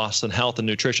about weight loss and health and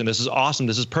nutrition. This is awesome.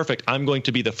 This is perfect. I'm going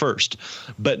to be the first.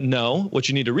 But no, what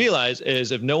you need to realize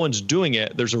is if no one's doing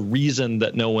it, there's a reason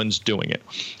that no one's doing it.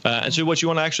 And so what you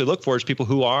want to actually look for is people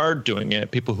who are doing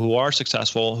it, people who are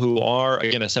successful, who are,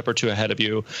 again, a step or two ahead of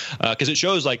you, because it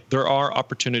shows like there are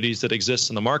opportunities that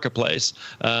exist in the marketplace.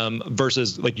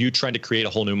 Versus like you trying to create a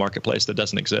whole new marketplace that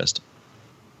doesn't exist.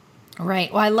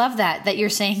 Right. Well, I love that you're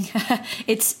saying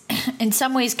it's in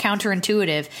some ways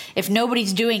counterintuitive. If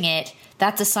nobody's doing it,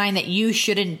 that's a sign that you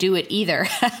shouldn't do it either,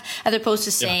 as opposed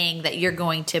to saying that you're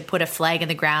going to put a flag in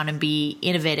the ground and be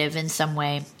innovative in some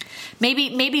way.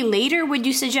 Maybe later, would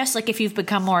you suggest, like if you've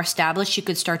become more established, you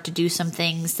could start to do some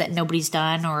things that nobody's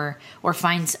done or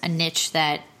finds a niche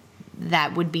that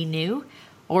would be new?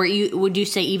 Or would you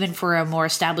say even for a more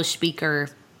established speaker,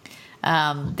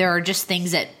 there are just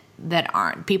things that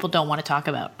aren't people don't want to talk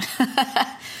about?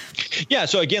 Yeah.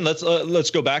 So again,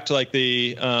 let's go back to like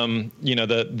the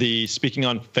the speaking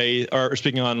on faith or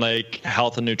speaking on like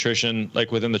health and nutrition,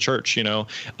 like within the church.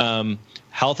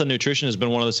 Health and nutrition has been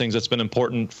one of those things that's been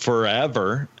important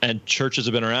forever, and churches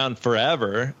have been around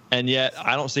forever. And yet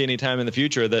I don't see any time in the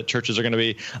future that churches are going to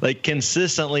be like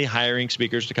consistently hiring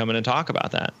speakers to come in and talk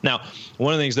about that. Now,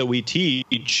 one of the things that we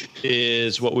teach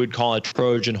is what we'd call a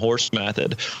Trojan horse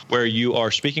method, where you are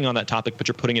speaking on that topic, but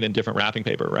you're putting it in different wrapping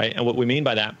paper, right? And what we mean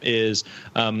by that is,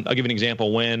 I'll give you an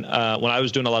example. When I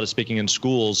was doing a lot of speaking in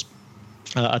schools,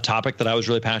 a topic that I was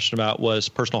really passionate about was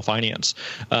personal finance.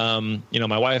 My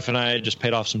wife and I just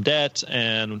paid off some debt,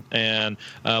 and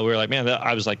we were like, man,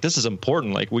 I was like, this is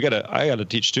important. Like, I gotta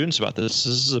teach students about this.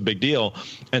 This is a big deal.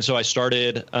 And so I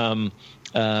started.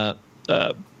 I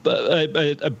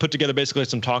put together basically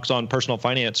some talks on personal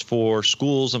finance for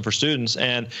schools and for students,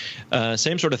 and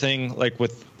same sort of thing like we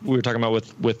were talking about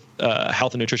with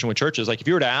health and nutrition with churches. Like if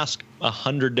you were to ask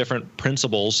 100 different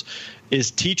principals, is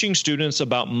teaching students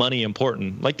about money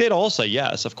important? Like they'd all say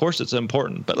yes, of course it's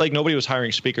important, but like nobody was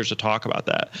hiring speakers to talk about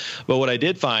that. But what I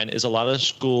did find is a lot of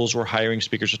schools were hiring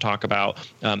speakers to talk about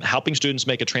helping students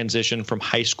make a transition from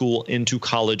high school into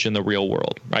college in the real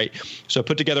world, right? So I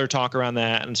put together a talk around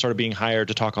that and started being hired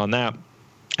to talk on that.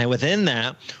 And within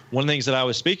that, one of the things that I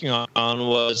was speaking on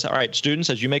was, all right, students,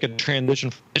 as you make a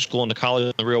transition from high school into college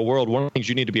in the real world, one of the things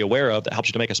you need to be aware of that helps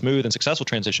you to make a smooth and successful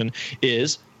transition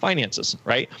is finances,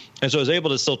 right? And so I was able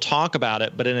to still talk about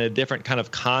it, but in a different kind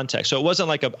of context. So it wasn't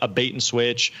like a bait and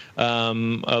switch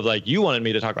of like, you wanted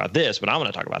me to talk about this, but I want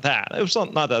to talk about that. It was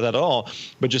not that at all,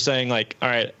 but just saying like, all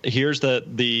right, here's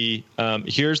the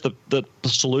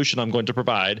solution I'm going to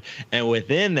provide. And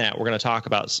within that, we're going to talk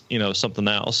about, something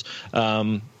else.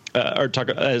 Or talk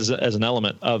as an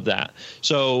element of that.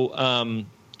 So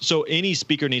any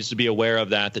speaker needs to be aware of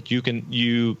that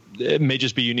it may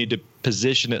just be you need to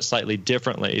position it slightly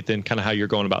differently than kind of how you're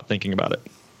going about thinking about it.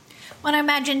 Well, I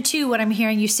imagine, too, what I'm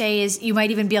hearing you say is you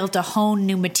might even be able to hone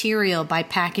new material by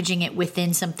packaging it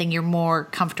within something you're more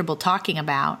comfortable talking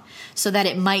about so that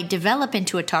it might develop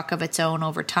into a talk of its own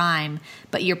over time,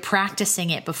 but you're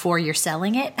practicing it before you're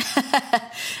selling it.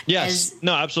 Yes.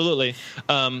 No, absolutely.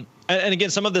 And again,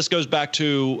 some of this goes back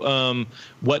to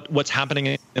what's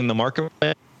happening in the market.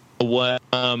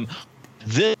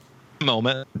 This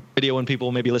moment, video when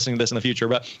people may be listening to this in the future,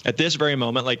 but at this very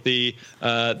moment, like the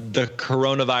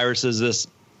coronavirus is this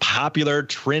popular,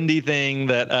 trendy thing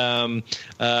that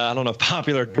I don't know if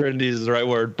popular, trendy is the right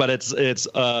word, but it's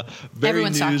very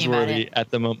Everyone's newsworthy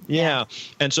at the moment. Yeah.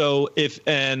 And so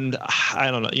I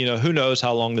don't know, who knows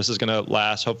how long this is going to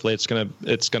last. Hopefully it's going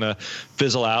to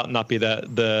fizzle out and not be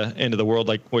the end of the world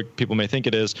like what people may think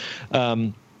it is.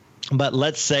 But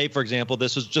let's say, for example,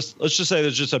 let's just say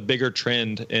there's just a bigger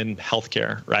trend in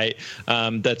healthcare, right?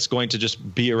 That's going to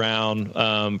just be around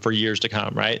for years to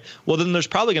come, right? Well, then there's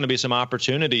probably going to be some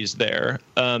opportunities there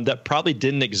that probably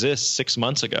didn't exist 6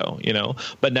 months ago,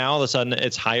 but now all of a sudden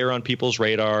it's higher on people's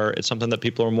radar. It's something that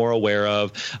people are more aware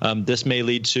of. This may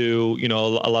lead to,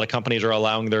 a lot of companies are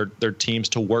allowing their teams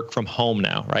to work from home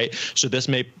now, right? So this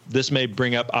may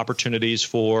bring up opportunities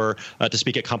for to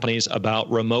speak at companies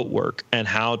about remote work and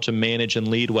how to manage and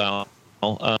lead well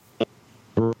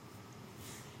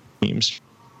teams.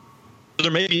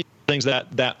 There may be things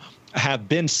that have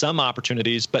been some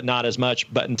opportunities, but not as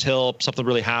much. But until something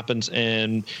really happens,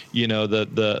 and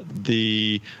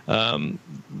the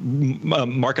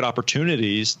market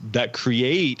opportunities that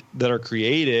are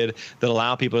created that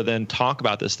allow people to then talk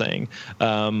about this thing,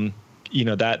 that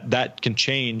can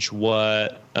change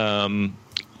what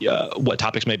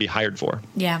topics may be hired for.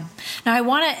 Yeah. Now I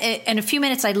want to, in a few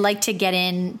minutes, I'd like to get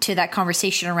into that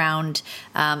conversation around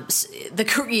the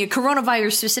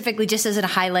coronavirus specifically, just as a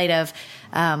highlight of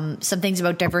some things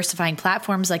about diversifying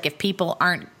platforms. Like if people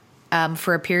aren't,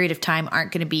 for a period of time,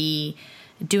 aren't going to be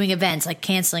doing events, like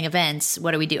canceling events,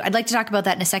 what do we do? I'd like to talk about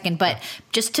that in a second, but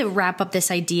just to wrap up this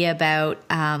idea about,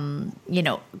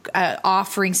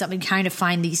 offering something, trying to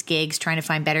find these gigs, trying to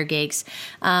find better gigs.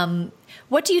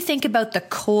 What do you think about the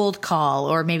cold call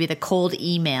or maybe the cold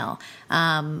email?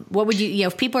 What would you,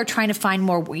 if people are trying to find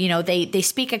more, they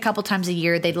speak a couple times a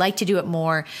year, they'd like to do it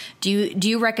more. Do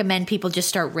you recommend people just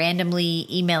start randomly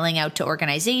emailing out to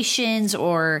organizations,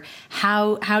 or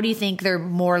how do you think they're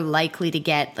more likely to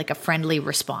get like a friendly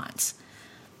response?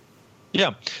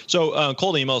 Yeah. So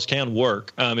cold emails can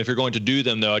work. If you're going to do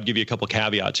them, though, I'd give you a couple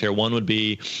caveats here. One would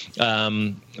be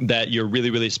that you're really,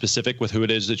 really specific with who it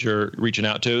is that you're reaching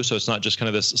out to. So it's not just kind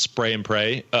of this spray and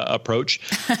pray approach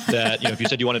that, if you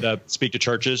said you wanted to speak to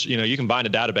churches, you can bind a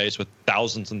database with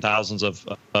thousands and thousands of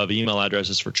email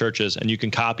addresses for churches, and you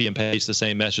can copy and paste the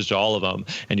same message to all of them,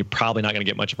 and you're probably not going to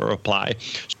get much of a reply.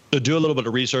 So do a little bit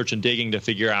of research and digging to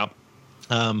figure out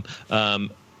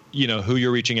who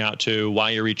you're reaching out to, why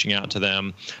you're reaching out to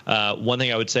them. One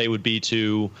thing I would say would be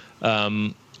to,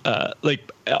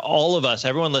 like all of us,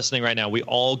 everyone listening right now, we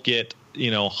all get,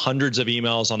 hundreds of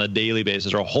emails on a daily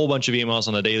basis, or a whole bunch of emails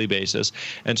on a daily basis.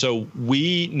 And so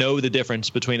we know the difference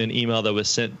between an email that was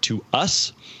sent to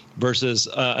us versus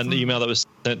an email that was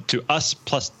sent to us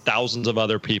plus thousands of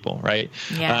other people, right?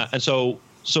 Yeah. And so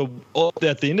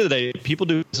at the end of the day, people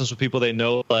do business with people they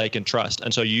know, like, and trust.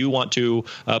 And so you want to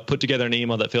put together an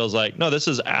email that feels like, no, this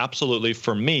is absolutely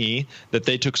for me, that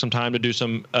they took some time to do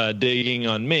some digging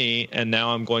on me, and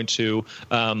now I'm going to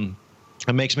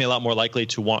it makes me a lot more likely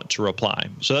to want to reply.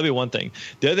 So that'd be one thing.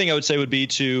 The other thing I would say would be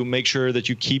to make sure that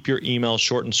you keep your email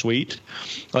short and sweet.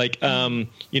 Like,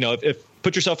 if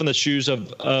put yourself in the shoes of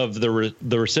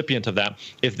the recipient of that.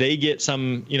 If they get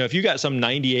some, if you got some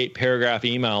 98 paragraph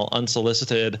email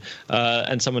unsolicited,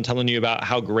 and someone telling you about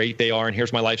how great they are, and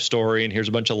here's my life story, and here's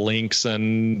a bunch of links,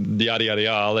 and yada yada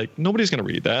yada, like nobody's going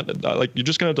to read that. Like you're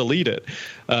just going to delete it.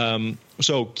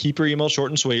 So keep your email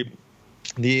short and sweet.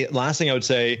 The last thing I would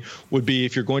say would be,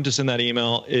 if you're going to send that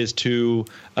email, is to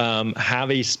have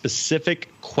a specific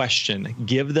question.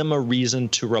 Give them a reason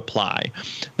to reply.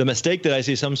 The mistake that I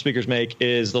see some speakers make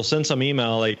is they'll send some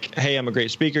email like, hey, I'm a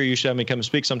great speaker. You should have me come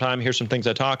speak sometime. Here's some things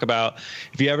I talk about.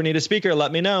 If you ever need a speaker,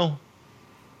 let me know.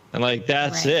 And like,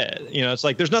 that's right. It. It's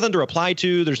like, there's nothing to reply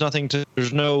to.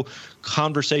 There's no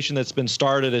conversation that's been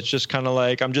started. It's just kind of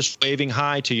like, I'm just waving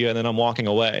hi to you and then I'm walking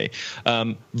away,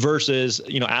 versus,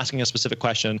 asking a specific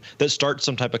question that starts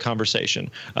some type of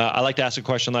conversation. I like to ask a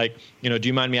question like, do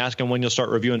you mind me asking when you'll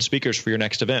start reviewing speakers for your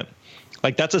next event?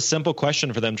 Like, that's a simple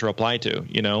question for them to reply to,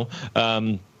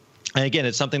 And again,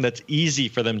 it's something that's easy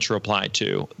for them to reply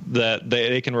to, that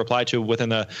they can reply to within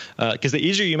because the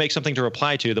easier you make something to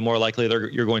reply to, the more likely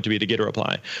you're going to be to get a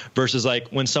reply. Versus like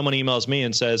when someone emails me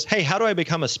and says, hey, how do I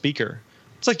become a speaker?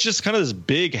 It's like just kind of this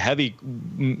big, heavy,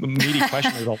 meaty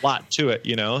question. There's a lot to it,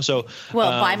 So,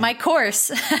 buy my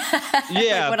course.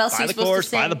 Yeah, what else buy are you the supposed course, to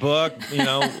say? buy the book.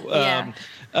 Yeah.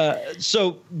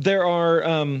 So there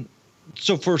are.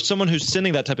 So for someone who's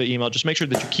sending that type of email, just make sure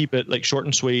that you keep it like short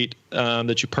and sweet,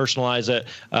 that you personalize it,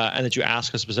 and that you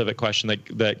ask a specific question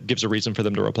that gives a reason for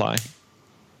them to reply.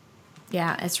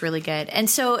 Yeah, it's really good. And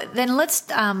so then let's,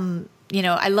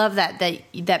 I love that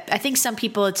I think some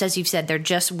people, it's as you've said, they're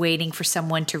just waiting for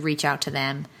someone to reach out to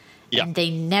them. Yeah. And they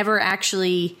never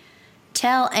actually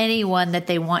tell anyone that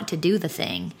they want to do the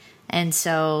thing. And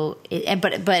so,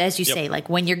 but as you say, like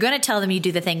when you're going to tell them you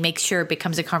do the thing, make sure it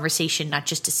becomes a conversation, not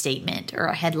just a statement or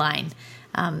a headline,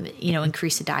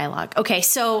 increase the dialogue. Okay.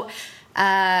 So,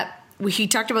 we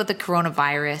talked about the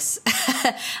coronavirus.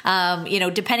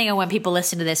 Depending on when people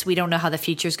listen to this, we don't know how the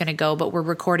future is going to go, but we're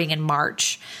recording in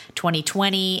March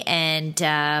 2020. And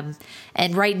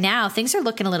right now things are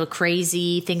looking a little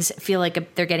crazy. Things feel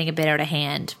like they're getting a bit out of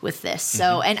hand with this.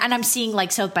 So, and I'm seeing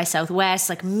like South by Southwest,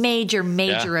 like major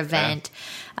event,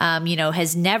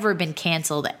 has never been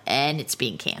canceled, and it's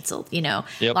being canceled,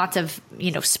 lots of,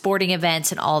 sporting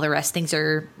events and all the rest, things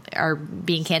are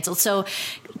being canceled. So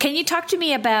can you talk to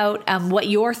me about what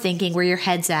you're thinking, where your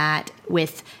head's at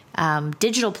with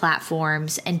digital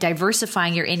platforms and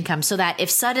diversifying your income, so that if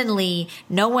suddenly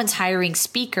no one's hiring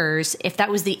speakers, if that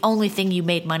was the only thing you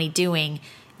made money doing,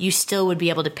 you still would be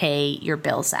able to pay your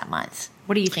bills that month?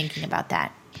 What are you thinking about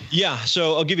that? Yeah.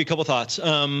 So I'll give you a couple thoughts.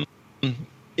 I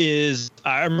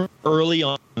remember early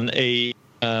on when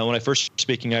I first started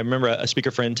speaking, I remember a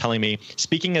speaker friend telling me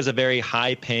speaking is a very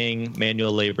high-paying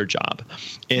manual labor job,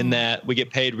 in that we get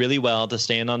paid really well to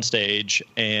stand on stage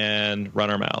and run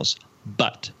our mouths.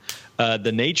 But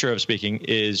the nature of speaking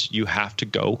is you have to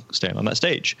go stand on that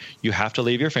stage. You have to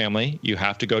leave your family. You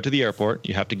have to go to the airport.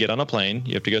 You have to get on a plane.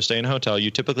 You have to go stay in a hotel.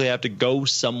 You typically have to go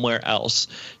somewhere else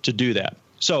to do that.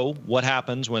 So what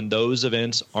happens when those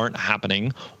events aren't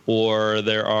happening, or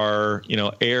there are,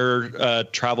 air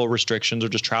travel restrictions or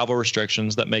just travel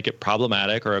restrictions that make it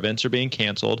problematic, or events are being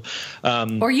canceled?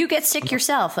 Or you get sick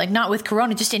yourself, like not with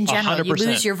Corona, just in general. 100%. You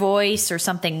lose your voice or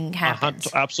something happens.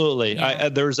 Absolutely. Yeah.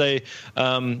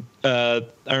 I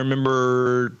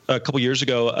remember a couple years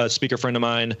ago, a speaker friend of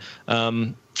mine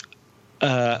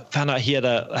found out he had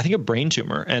a brain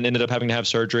tumor, and ended up having to have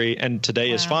surgery, and today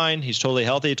is fine. He's totally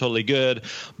healthy, totally good.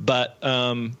 But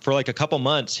for like a couple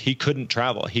months, he couldn't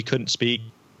travel. He couldn't speak.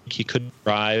 He couldn't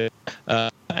drive.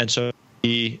 And so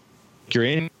is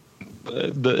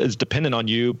dependent on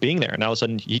you being there. And all of a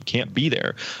sudden he can't be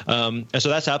there. And so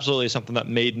that's absolutely something that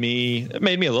made me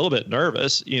a little bit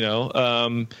nervous,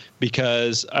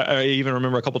 because I even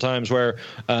remember a couple times where,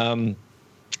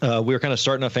 we were kind of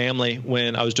starting a family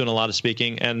when I was doing a lot of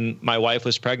speaking, and my wife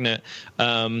was pregnant.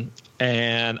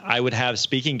 And I would have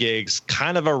speaking gigs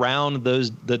kind of around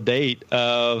the date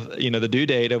of, the due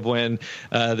date of when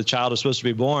the child was supposed to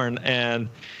be born. And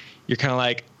you're kind of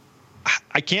like,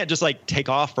 I can't just like take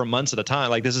off for months at a time.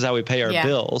 Like, this is how we pay our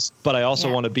bills, but I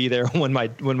also want to be there when my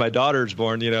daughter's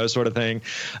born, sort of thing.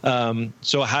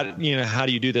 So how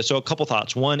do you do this? So a couple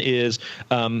thoughts. One is,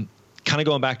 kind of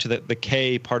going back to the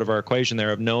K part of our equation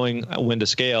there of knowing when to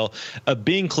scale,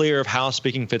 being clear of how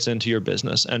speaking fits into your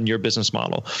business and your business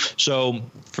model. So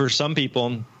for some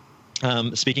people,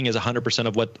 speaking is 100%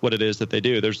 of what it is that they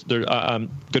do. I'm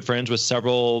good friends with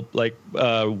several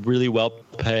really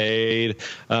well-paid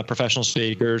professional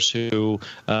speakers who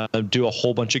do a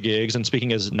whole bunch of gigs, and speaking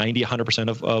is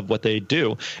 100% of what they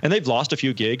do. And they've lost a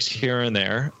few gigs here and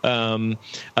there,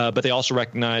 but they also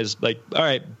recognize, all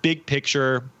right, big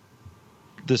picture,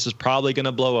 this is probably going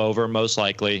to blow over, most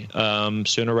likely,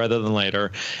 sooner rather than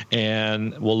later.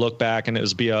 And we'll look back and it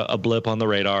was be a blip on the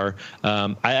radar.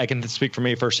 I can speak for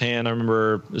me firsthand. I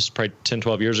remember this is probably 10,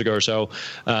 12 years ago or so,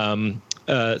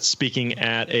 speaking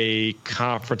at a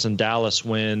conference in Dallas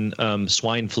when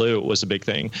swine flu was a big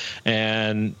thing.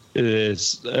 And it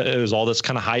was all this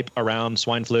kind of hype around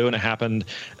swine flu, and it happened.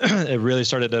 It really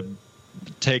started to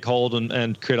take hold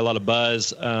and create a lot of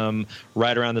buzz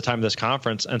right around the time of this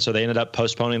conference. And so they ended up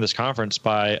postponing this conference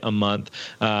by a month.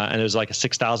 And it was like a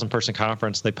 6,000 person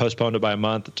conference. They postponed it by a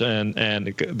month, and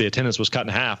the attendance was cut in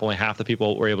half. Only half the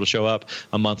people were able to show up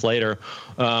a month later.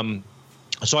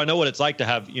 So I know what it's like to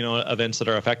have, events that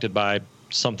are affected by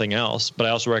something else, but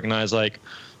I also recognize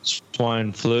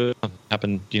swine flu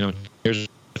happened, years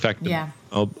affected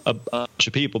a bunch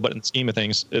of people, but in the scheme of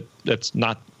things, it's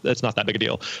not that big a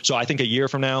deal. So I think a year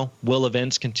from now, will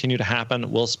events continue to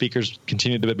happen? Will speakers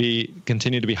continue to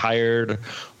be hired?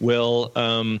 Will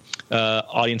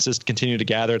audiences continue to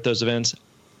gather at those events?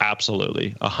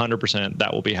 Absolutely, 100%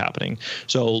 that will be happening.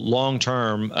 So long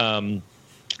term,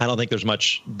 I don't think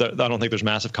there's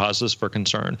massive causes for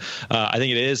concern. I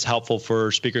think it is helpful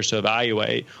for speakers to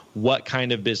evaluate what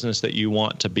kind of business that you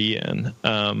want to be in.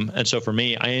 And so for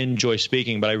me, I enjoy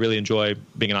speaking, but I really enjoy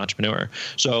being an entrepreneur.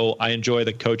 So I enjoy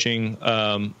the coaching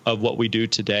of what we do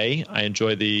today. I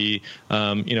enjoy the,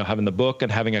 having the book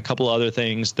and having a couple other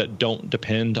things that don't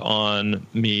depend on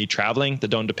me traveling, that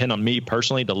don't depend on me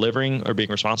personally delivering or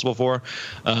being responsible for.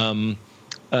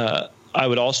 I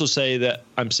would also say that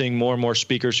I'm seeing more and more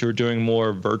speakers who are doing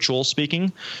more virtual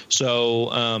speaking. So,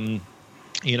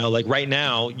 right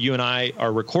now, you and I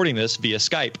are recording this via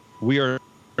Skype. We are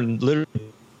in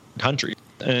literally countries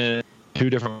in two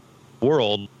different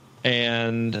worlds,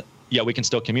 and yet we can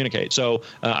still communicate. So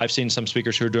I've seen some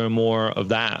speakers who are doing more of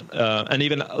that. And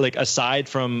even like aside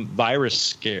from virus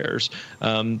scares,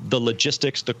 the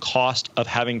logistics, the cost of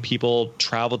having people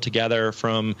travel together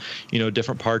from,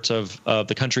 different parts of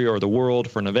the country or the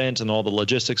world for an event, and all the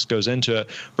logistics goes into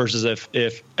it, versus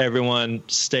if everyone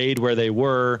stayed where they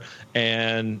were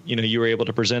and, you were able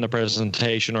to present a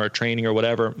presentation or a training or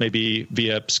whatever, maybe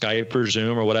via Skype or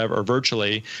Zoom or whatever, or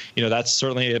virtually, that's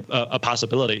certainly a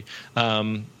possibility.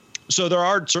 So there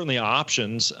are certainly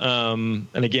options. And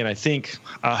again, I think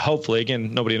hopefully,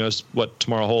 again, nobody knows what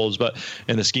tomorrow holds, but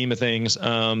in the scheme of things,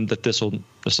 that this will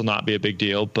not be a big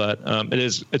deal. But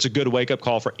it's a good wake up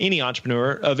call for any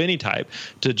entrepreneur of any type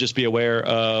to just be aware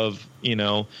of,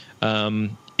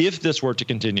 if this were to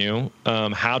continue,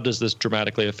 how does this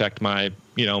dramatically affect my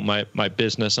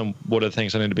business, and what are the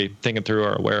things I need to be thinking through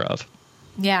or aware of?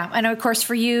 Yeah. And of course,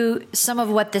 for you, some of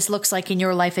what this looks like in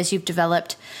your life as you've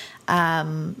developed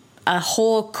a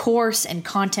whole course and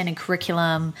content and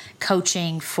curriculum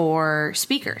coaching for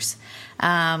speakers.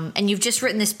 And you've just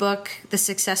written this book, The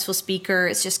Successful Speaker.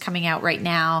 It's just coming out right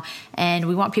now, and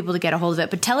we want people to get a hold of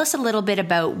it. But tell us a little bit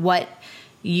about what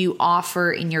you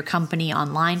offer in your company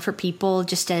online for people,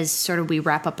 just as sort of we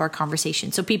wrap up our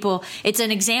conversation. So people, it's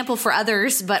an example for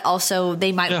others, but also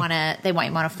they might want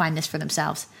to find this for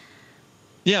themselves.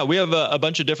 Yeah, we have a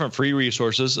bunch of different free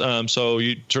resources, so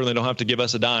you certainly don't have to give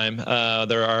us a dime.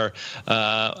 There are,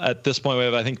 at this point, we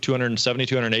have, I think,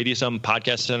 280 some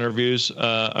podcast interviews,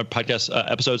 podcast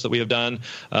episodes that we have done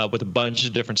with a bunch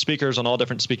of different speakers on all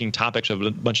different speaking topics. We have a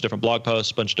bunch of different blog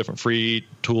posts, a bunch of different free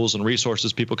tools and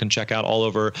resources people can check out all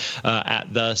over at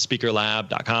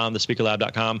thespeakerlab.com,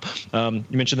 thespeakerlab.com.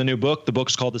 You mentioned the new book. The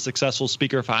book's called The Successful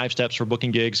Speaker, 5 Steps for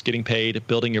Booking Gigs, Getting Paid,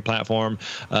 Building Your Platform.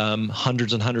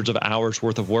 Hundreds and hundreds of hours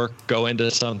worth of work go into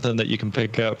something that you can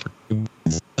pick up for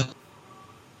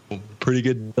pretty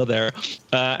good deal there.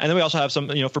 And then we also have some,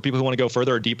 for people who want to go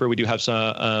further or deeper, we do have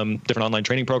some different online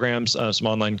training programs, some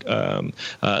online,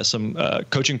 some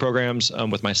coaching programs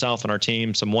with myself and our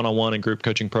team, some one-on-one and group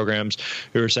coaching programs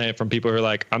who are saying from people who are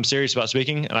like, I'm serious about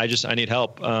speaking and I need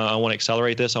help. I want to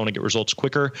accelerate this. I want to get results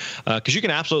quicker. Because you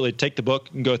can absolutely take the book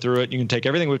and go through it. You can take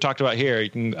everything we've talked about here. You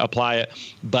can apply it.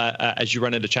 But as you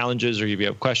run into challenges, or if you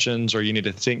have questions, or you need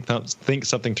to think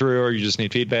something through, or you just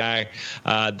need feedback,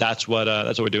 that's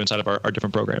what we do inside of our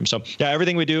different programs. So yeah,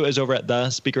 everything we do is over at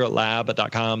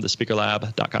thespeakerlab.com,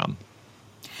 thespeakerlab.com.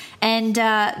 And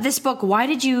this book, why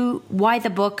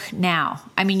the book now?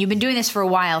 I mean, you've been doing this for a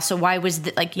while, so why was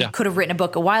you could have written a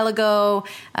book a while ago.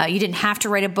 You didn't have to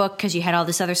write a book because you had all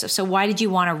this other stuff. So why did you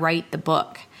want to write the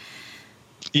book?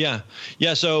 Yeah.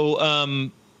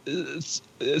 So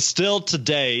still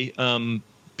today,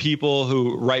 people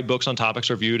who write books on topics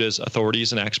are viewed as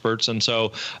authorities and experts. And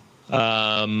so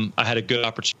I had a good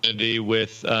opportunity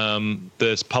with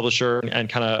this publisher and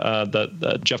kind of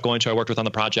the Jeff Goins, who I worked with on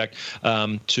the project,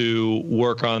 to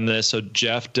work on this. So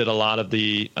Jeff did a lot of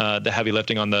the heavy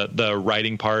lifting on the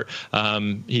writing part.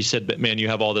 He said, "Man, you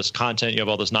have all this content, you have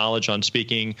all this knowledge on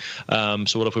speaking.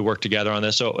 So what if we work together on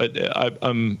this?" So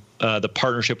the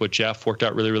partnership with Jeff worked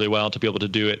out really, really well to be able to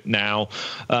do it now.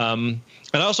 And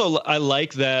also, I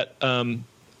like that.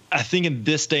 I think in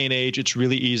this day and age, it's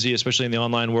really easy, especially in the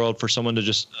online world, for someone to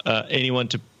just anyone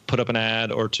to put up an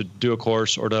ad or to do a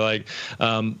course or to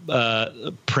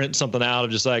print something out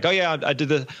of just like, oh yeah, I did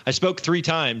this. I spoke 3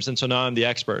 times, and so now I'm the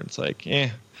expert. It's like,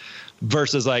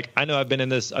 versus I know I've been in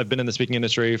the speaking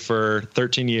industry for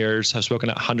 13 years. I've spoken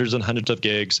at hundreds and hundreds of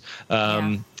gigs.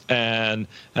 And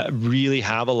really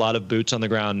have a lot of boots on the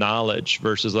ground knowledge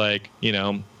versus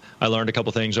I learned a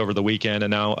couple things over the weekend,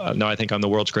 and now I think I'm the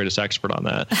world's greatest expert on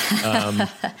that.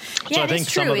 So I think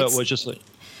some of it was just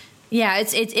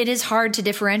it is hard to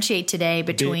differentiate today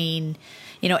between,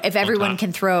 if everyone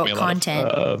can throw out content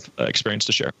of experience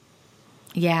to share.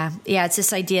 Yeah. It's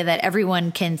this idea that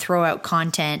everyone can throw out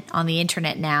content on the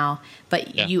internet now,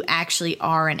 but you actually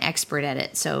are an expert at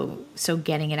it. So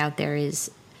getting it out there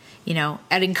is, an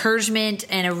encouragement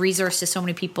and a resource to so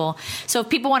many people. So if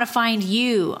people want to find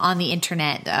you on the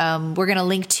internet, we're going to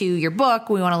link to your book.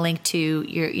 We want to link to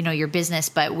your business,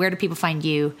 but where do people find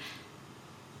you?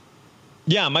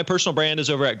 Yeah, my personal brand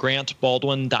is over at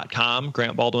grantbaldwin.com,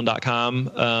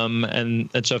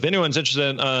 and so if anyone's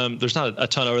interested, there's not a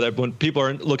ton over there. But when people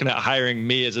are looking at hiring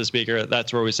me as a speaker,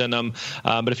 that's where we send them.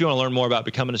 But if you want to learn more about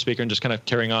becoming a speaker and just kind of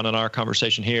carrying on in our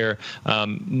conversation here,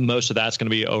 most of that's going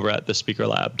to be over at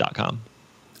thespeakerlab.com.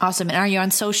 Awesome. And are you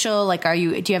on social? Do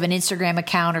you have an Instagram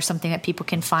account or something that people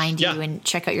can find you and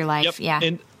check out your life? Yep.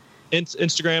 Yeah.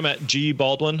 Instagram at G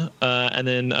Baldwin, and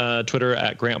then Twitter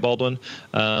at Grant Baldwin.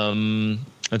 And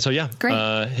so,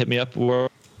 great. Hit me up.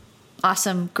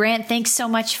 Awesome. Grant, thanks so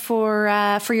much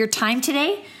for your time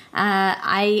today.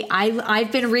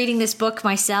 I've been reading this book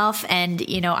myself, and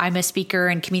I'm a speaker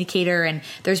and communicator, and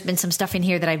there's been some stuff in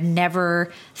here that I've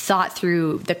never thought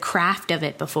through the craft of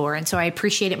it before, and so I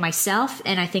appreciate it myself,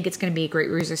 and I think it's going to be a great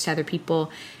resource to other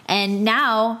people. And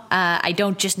now I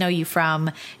don't just know you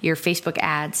from your Facebook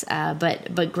ads,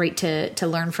 but great to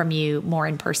learn from you more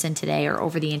in person today or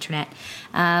over the internet.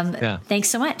 Thanks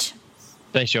so much.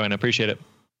 Thanks, Joanna. Appreciate it.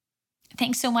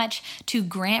 Thanks so much to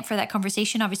Grant for that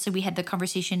conversation. Obviously, we had the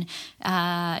conversation,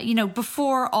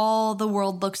 before all the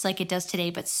world looks like it does today,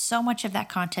 but so much of that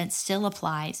content still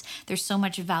applies. There's so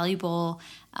much valuable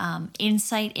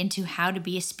insight into how to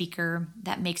be a speaker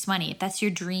that makes money. If that's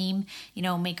your dream,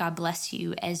 may God bless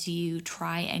you as you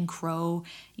try and grow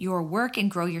your work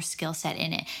and grow your skill set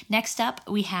in it. Next up,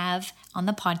 we have on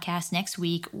the podcast next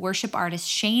week, worship artists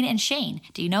Shane and Shane.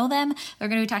 Do you know them? They're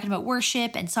going to be talking about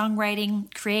worship and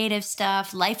songwriting, creative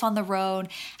stuff, life on the road,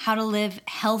 how to live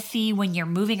healthy when you're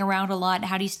moving around a lot,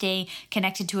 how do you stay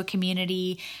connected to a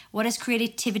community, what does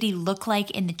creativity look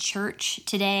like in the church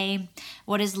today,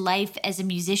 what is life as a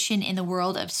musician in the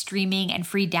world of streaming and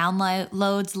free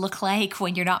downloads look like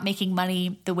when you're not making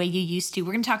money the way you used to.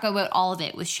 We're going to talk about all of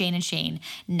it with Shane and Shane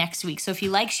next week. So if you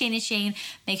like Shane and Shane,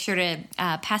 make sure to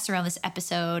pass around this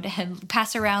episode and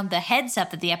pass around the heads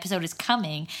up that the episode is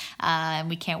coming. And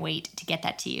we can't wait to get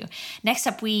that to you. Next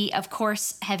up, we, of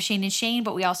course, have Shane and Shane,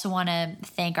 but we also want to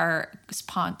thank our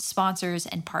sponsors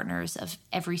and partners of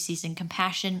every season,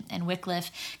 Compassion and Wycliffe.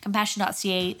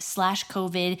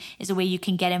 Compassion.ca/COVID is a way you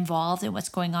can get involved in what's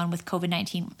going on with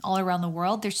COVID-19 all around the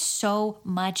world. There's so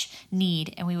much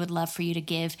need, and we would love for you to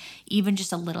give even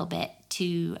just a little bit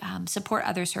to support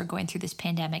others who are going through this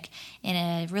pandemic in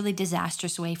a really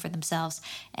disastrous way for themselves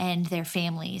and their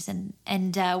families. And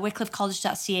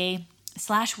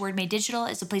wycliffecollege.ca/wordmadedigital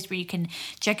is a place where you can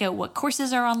check out what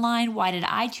courses are online. Why did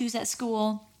I choose that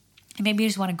school? And maybe you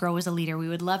just want to grow as a leader. We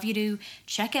would love you to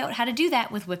check out how to do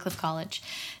that with Wycliffe College.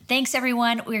 Thanks,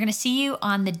 everyone. We're going to see you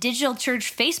on the Digital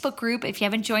Church Facebook group. If you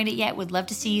haven't joined it yet, we'd love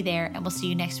to see you there. And we'll see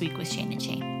you next week with Shane and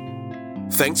Shane.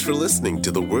 Thanks for listening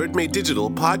to the Word Made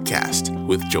Digital podcast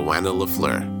with Joanna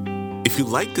LaFleur. If you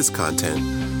like this content,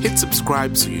 hit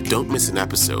subscribe so you don't miss an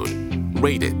episode,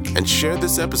 rate it, and share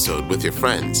this episode with your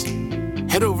friends.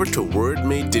 Head over to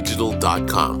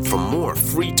wordmadedigital.com for more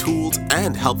free tools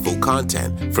and helpful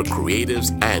content for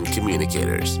creatives and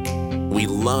communicators. We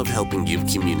love helping you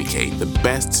communicate the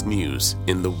best news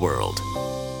in the world.